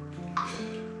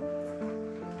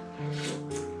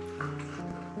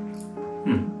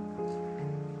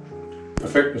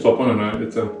 Perfekt med soppan nu när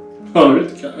lite... Ja,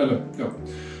 det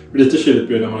blir lite kyligt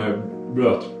blir det när man är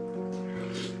blöt.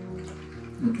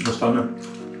 Och stannar.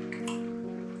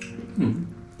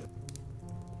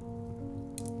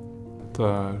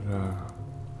 Där...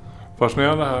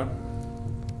 fascinerande här.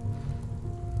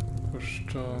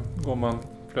 Först går man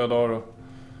flera dagar och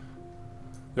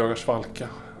jagar svalka.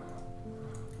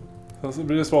 Sen så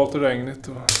blir det svalt och regnigt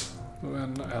och då är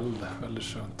en eld väldigt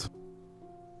skönt.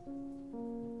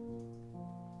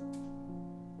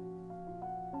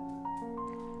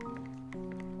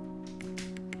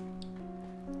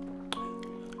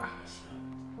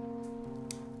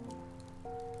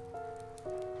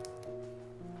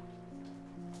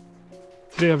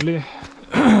 Trevlig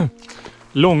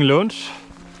lång lunch.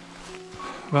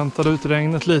 Väntade ut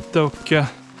regnet lite och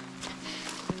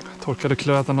torkade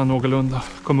kläderna någorlunda.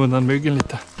 Kom undan myggen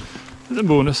lite. Det är en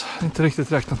bonus. Inte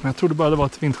riktigt räknat med. Jag trodde bara det var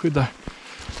ett vindskydd där.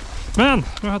 Men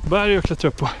nu har jag ett berg att klättra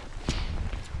upp på.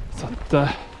 Så att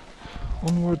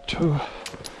onward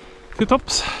till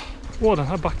tops. Den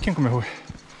här backen kommer jag ihåg.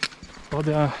 Då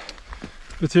hade jag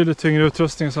betydligt tyngre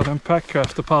utrustning och så hade jag en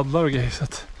packraft och paddlar och grejer. Så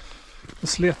att då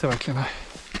slet jag verkligen här.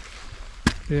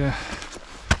 Det är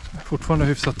fortfarande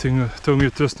hyfsat tung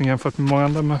utrustning jämfört med många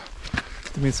andra. Men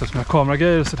inte minst som jag har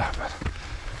kameragrejer och sådär.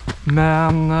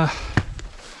 Men jag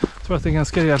tror att det är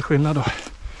ganska rejäl skillnad då.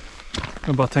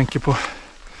 Jag bara tänker på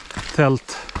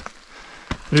tält,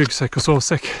 ryggsäck och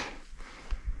sovsäck.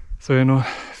 Så är det nog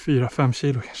 4-5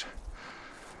 kilo kanske.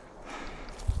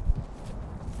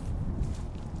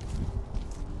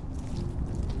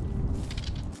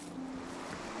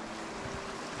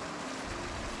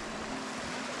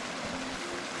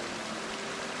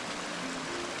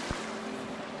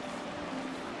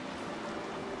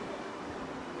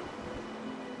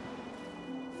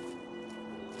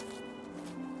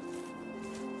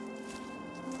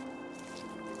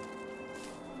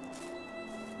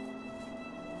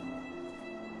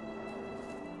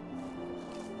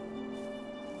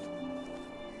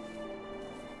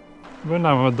 Vi börjar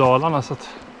närmare med Dalarna så att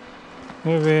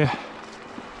nu är vi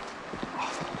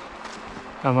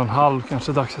 1,5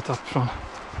 kanske dagsetapp från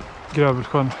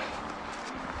Grövelsjön.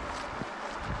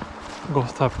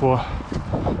 Gått här på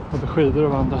både skidor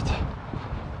och vandrat.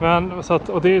 Men, så att,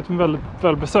 och det är en väldigt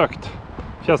välbesökt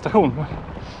fjällstation.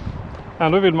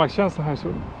 Ändå är vildmarkskänslan här så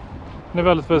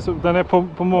den är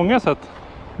på många sätt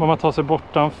om man tar sig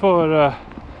bortanför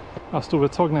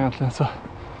Storhetshågna egentligen så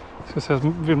ska jag säga att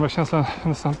vildmarkskänslan är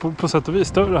nästan på sätt och vis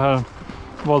större här än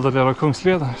valda delar av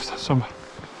Kungsleden som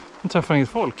man träffar inget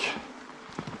folk.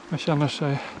 Man känner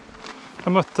sig...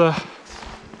 Jag mötte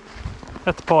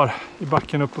ett par i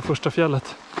backen upp på första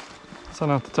fjället. Sen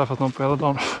har jag inte träffat någon på hela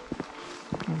dagen.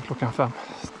 Klockan 5.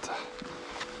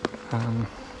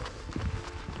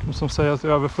 De som säger att det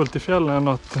är överfullt i fjällen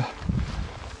och att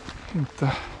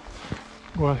inte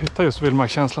går att hitta just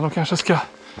vildmarkskänslan och kanske ska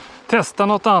testa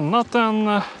något annat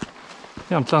än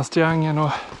Jämtlandstriangeln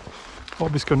och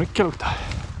Abiska nyckel där.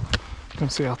 Du kan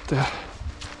se att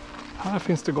här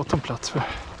finns det gott om plats för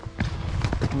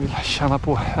man vill känna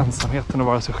på ensamheten och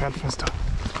vara sig själv för en stund.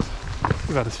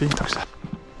 Det är väldigt fint också.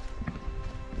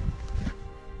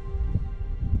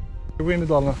 Vi går in i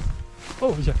Dalarna.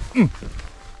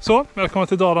 Så, välkommen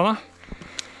till Dalarna.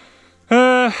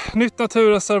 Nytt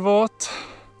naturreservat.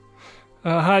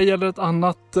 Här gäller ett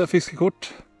annat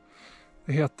fiskekort.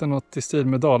 Det heter något i stil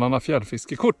med Dalarna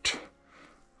fjällfiskekort. I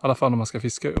alla fall om man ska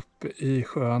fiska upp i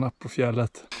sjöarna på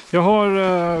fjället. Jag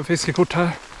har fiskekort här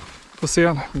på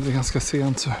scen. Det är ganska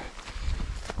sent så.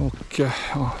 Och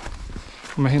ja,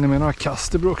 om jag hinner med några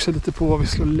kast. Det beror också lite på var vi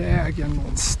slår lägen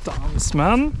någonstans.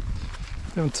 Men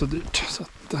det är inte så dyrt. Så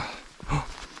att,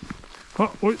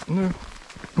 oj, nu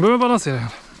behöver jag balansera igen.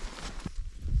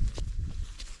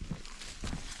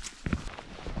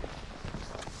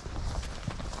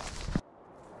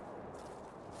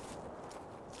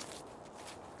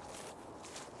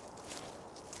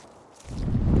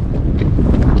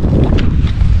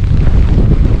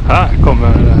 Här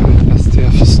kommer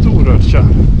STF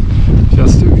Storöldsjön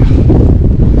fjällstuga.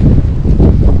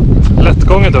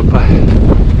 Lättgånget upp här.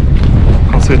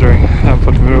 Considering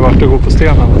jämfört med hur det varit att gå på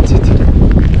stenen.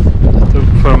 Lite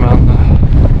upp för med en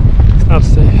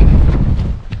snällstig.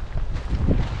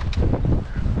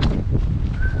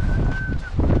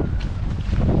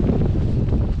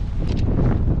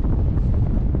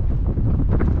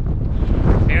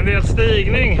 En del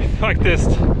stigning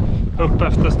faktiskt. Upp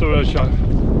efter Storöldsjön.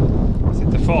 Det är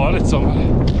inte farligt som.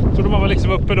 Jag trodde man var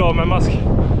liksom uppe då, men man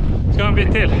ska en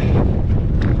bit till.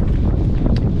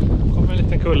 Det kommer en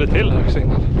liten kulle till här också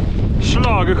innan.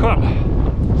 Schlagersjön.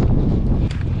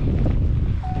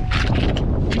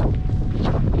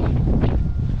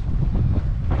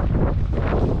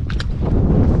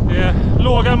 Det är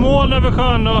låga moln över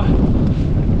sjön och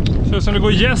ser ut som det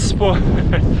går gäss på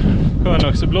sjön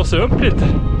också. Blåser upp lite.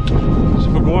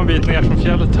 Så får gå en bit ner från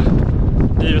fjället.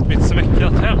 Givet mitt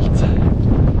smäckiga tält.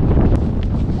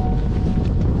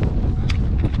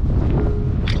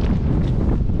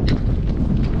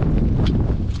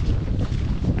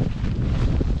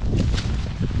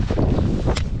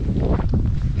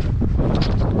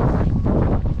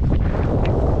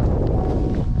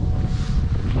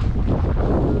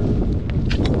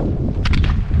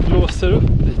 Blåser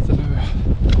upp lite nu.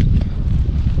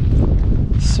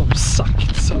 Som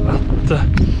sagt, så att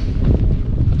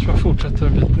jag fortsätter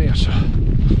en bit ner så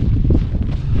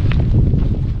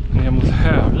ner mot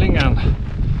hävlingen.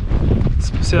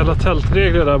 Speciella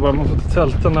tältregler där, bara man får inte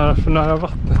tälta för nära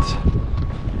vattnet.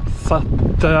 Så att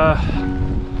ja,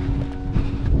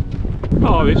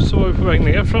 så var vi på väg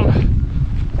ner från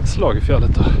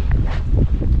Slagefjället då.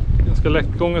 Ganska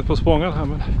lättgånget på spången här,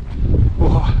 men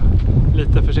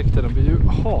lite försiktigt, den blir ju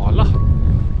hala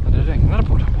när det regnar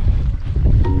på dem.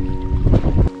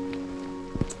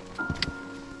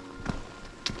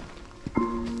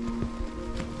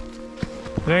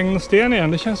 Regn och sten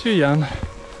igen, det känns ju igen.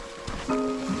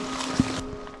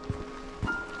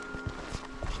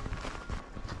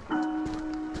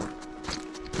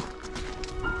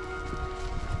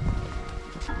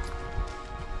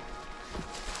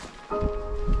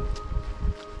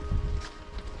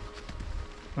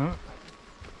 Ja.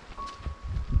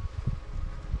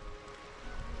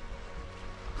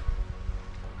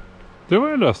 Det var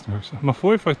ju en lösning också. Man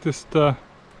får ju faktiskt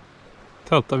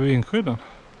tälta vid vindskydden.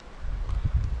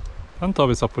 Den tar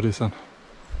vi polisen.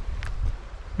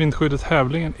 Vindskyddet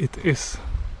hävlingen it is.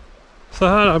 Så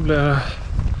här blir det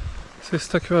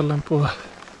sista kvällen på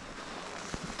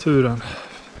turen.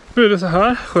 Nu är det så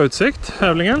här, sjöutsikt,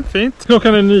 hävlingen, fint.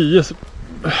 Klockan är 9 så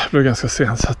det blir ganska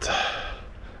sent så att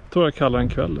då är det kallare en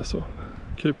kväll så.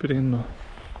 Kryper in och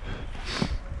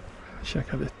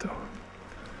käkar lite och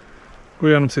går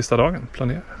igenom sista dagen,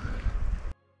 planerar.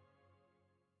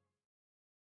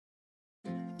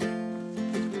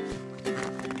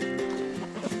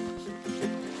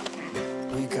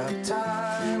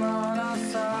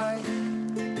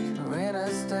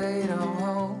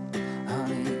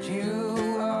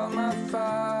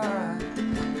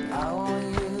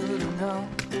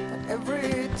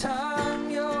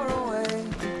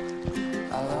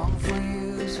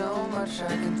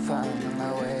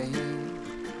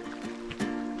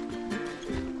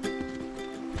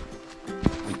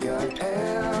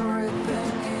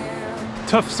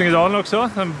 Töfsingedalen också,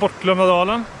 den bortglömda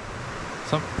dalen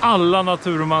som alla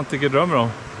naturromantiker drömmer om.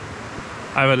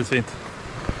 Det är väldigt fint.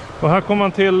 Och här kommer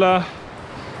man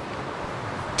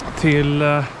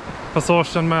till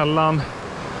passagen mellan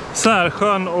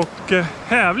Särsjön och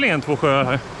Hävlingen, 2 sjöar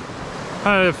här.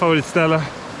 Här är favoritställe.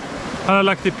 Han har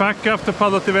lagt i packraft och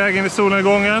paddlat iväg in i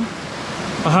solnedgången.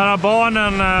 Och här har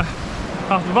barnen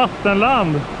haft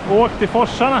vattenland och åkt i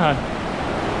forsarna här.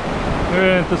 Nu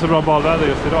är det inte så bra badväder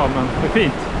just idag, men det är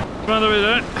fint. Vi vandrar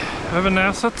vidare över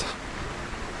näset.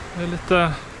 Det är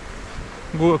lite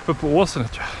gå uppe på åsen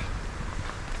tror jag.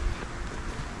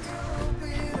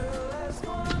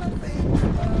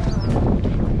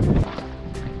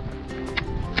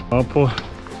 Ja, på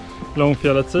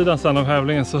Långfjällets sidan sen av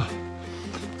hävlingen så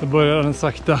börjar den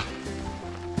sakta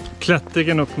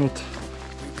klättringen upp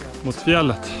mot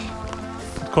fjället,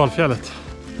 mot kalfjället.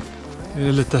 Det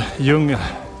är lite djungel.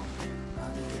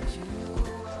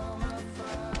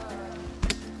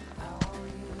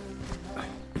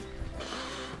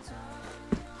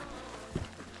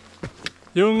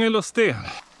 Djungel och sten.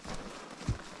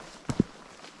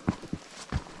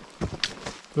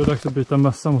 Det är dags att byta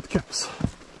mössa mot keps.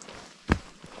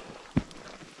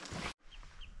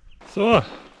 Så,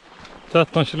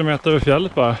 13 kilometer över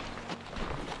fjället bara.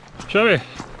 Kör vi!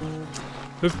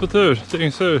 Upp på tur,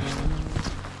 Tingsur.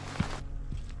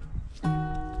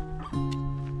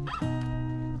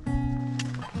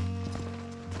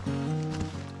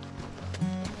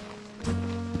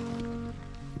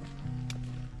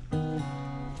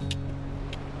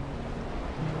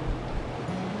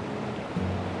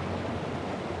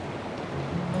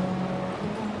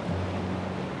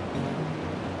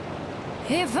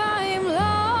 If I'm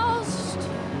lost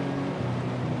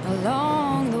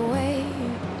along the way,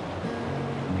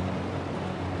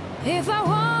 if I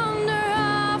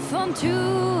wander off onto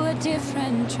a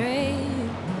different trail,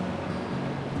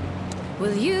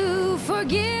 will you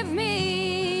forgive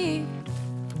me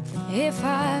if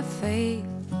I fail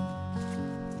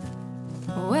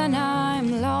when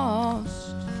I'm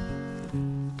lost?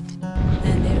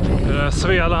 Det är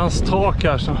Svealands tak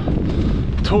här som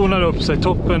tonar upp sig.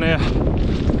 Toppen är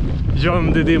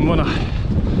gömd i dimmorna.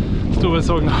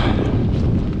 Storhetsågna.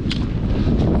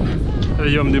 Eller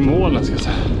gömd i molnen ska jag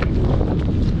säga.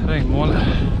 Regnmoln.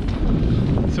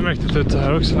 Det ser mäktigt ut så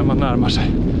här också när man närmar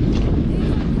sig.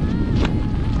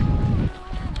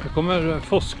 Här kommer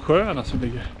Fosssjöarna som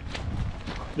ligger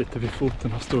lite vid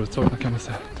foten av Storhetsågna kan man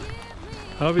säga.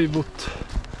 Här har vi bott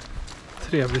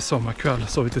trevlig sommarkväll.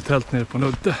 Sovit i tält nere på en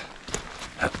udde.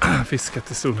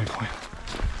 Fiskat i solnedgången.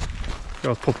 Det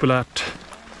var ett populärt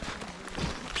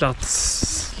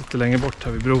plats lite längre bort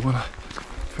här vid broarna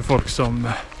för folk som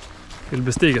vill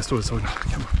bestiga Storhetsågna.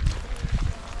 Kan man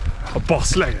ha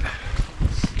basläger.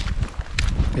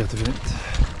 Jättefint.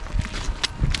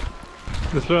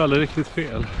 Det slår aldrig riktigt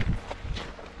fel.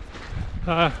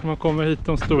 När man kommer hit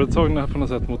om Storhetsågna på något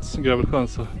sätt mot Grövelsjön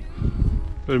så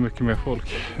är det mycket mer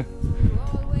folk.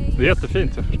 Det är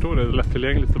jättefint, jag förstår det. Det är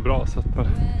lättillgängligt och bra så att man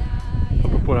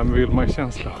hoppar på det här med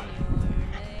vildmarkskänsla.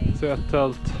 Så ett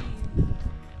tält,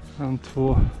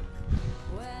 två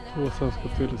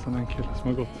sällskap till och sen en kille som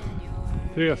har gått.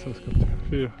 3 sällskap till,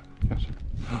 4 kanske.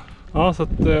 Ja, så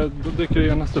att då dyker det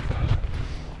genast upp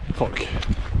folk.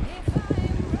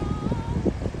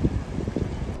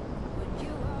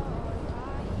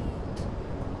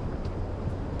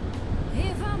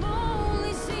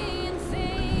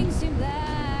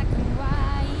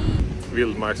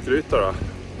 Vildmarksgryta då.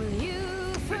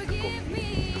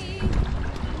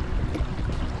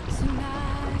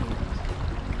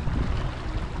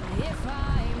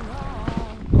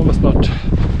 Kommer snart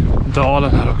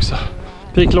dalen här också.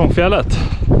 Pik Långfjället.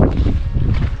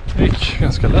 Det gick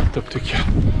ganska lätt upp tycker jag.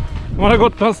 Man har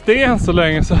gått på en sten så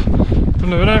länge så och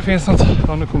nu när det finns något,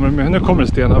 ja nu kommer det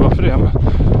sten här, varför det? Men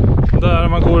där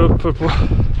man går upp på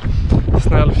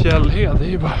snäll fjällhed, det är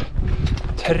ju bara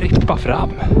trippa fram.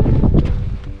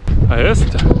 Ja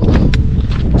just det.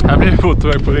 Här blir det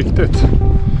fotoväg på riktigt.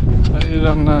 Här är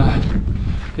den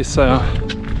gissar jag.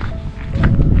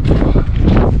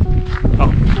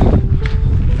 Ja.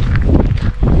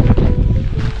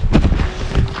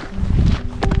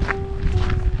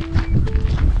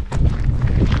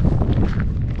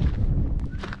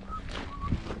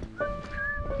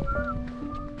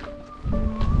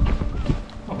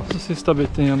 Ja, så sista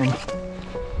biten genom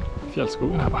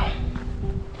fjällskogen här bara.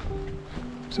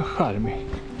 Så charmig.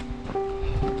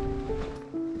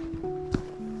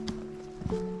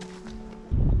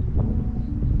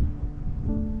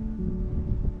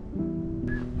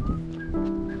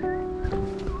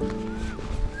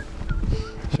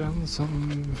 Känns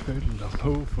som fylla på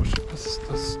Hofors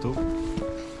bästa stopp.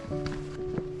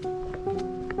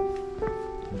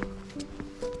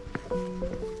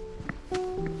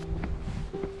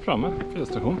 Framme,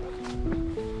 fjällstation.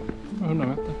 100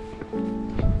 meter.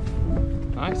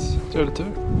 Nice, trevlig tur.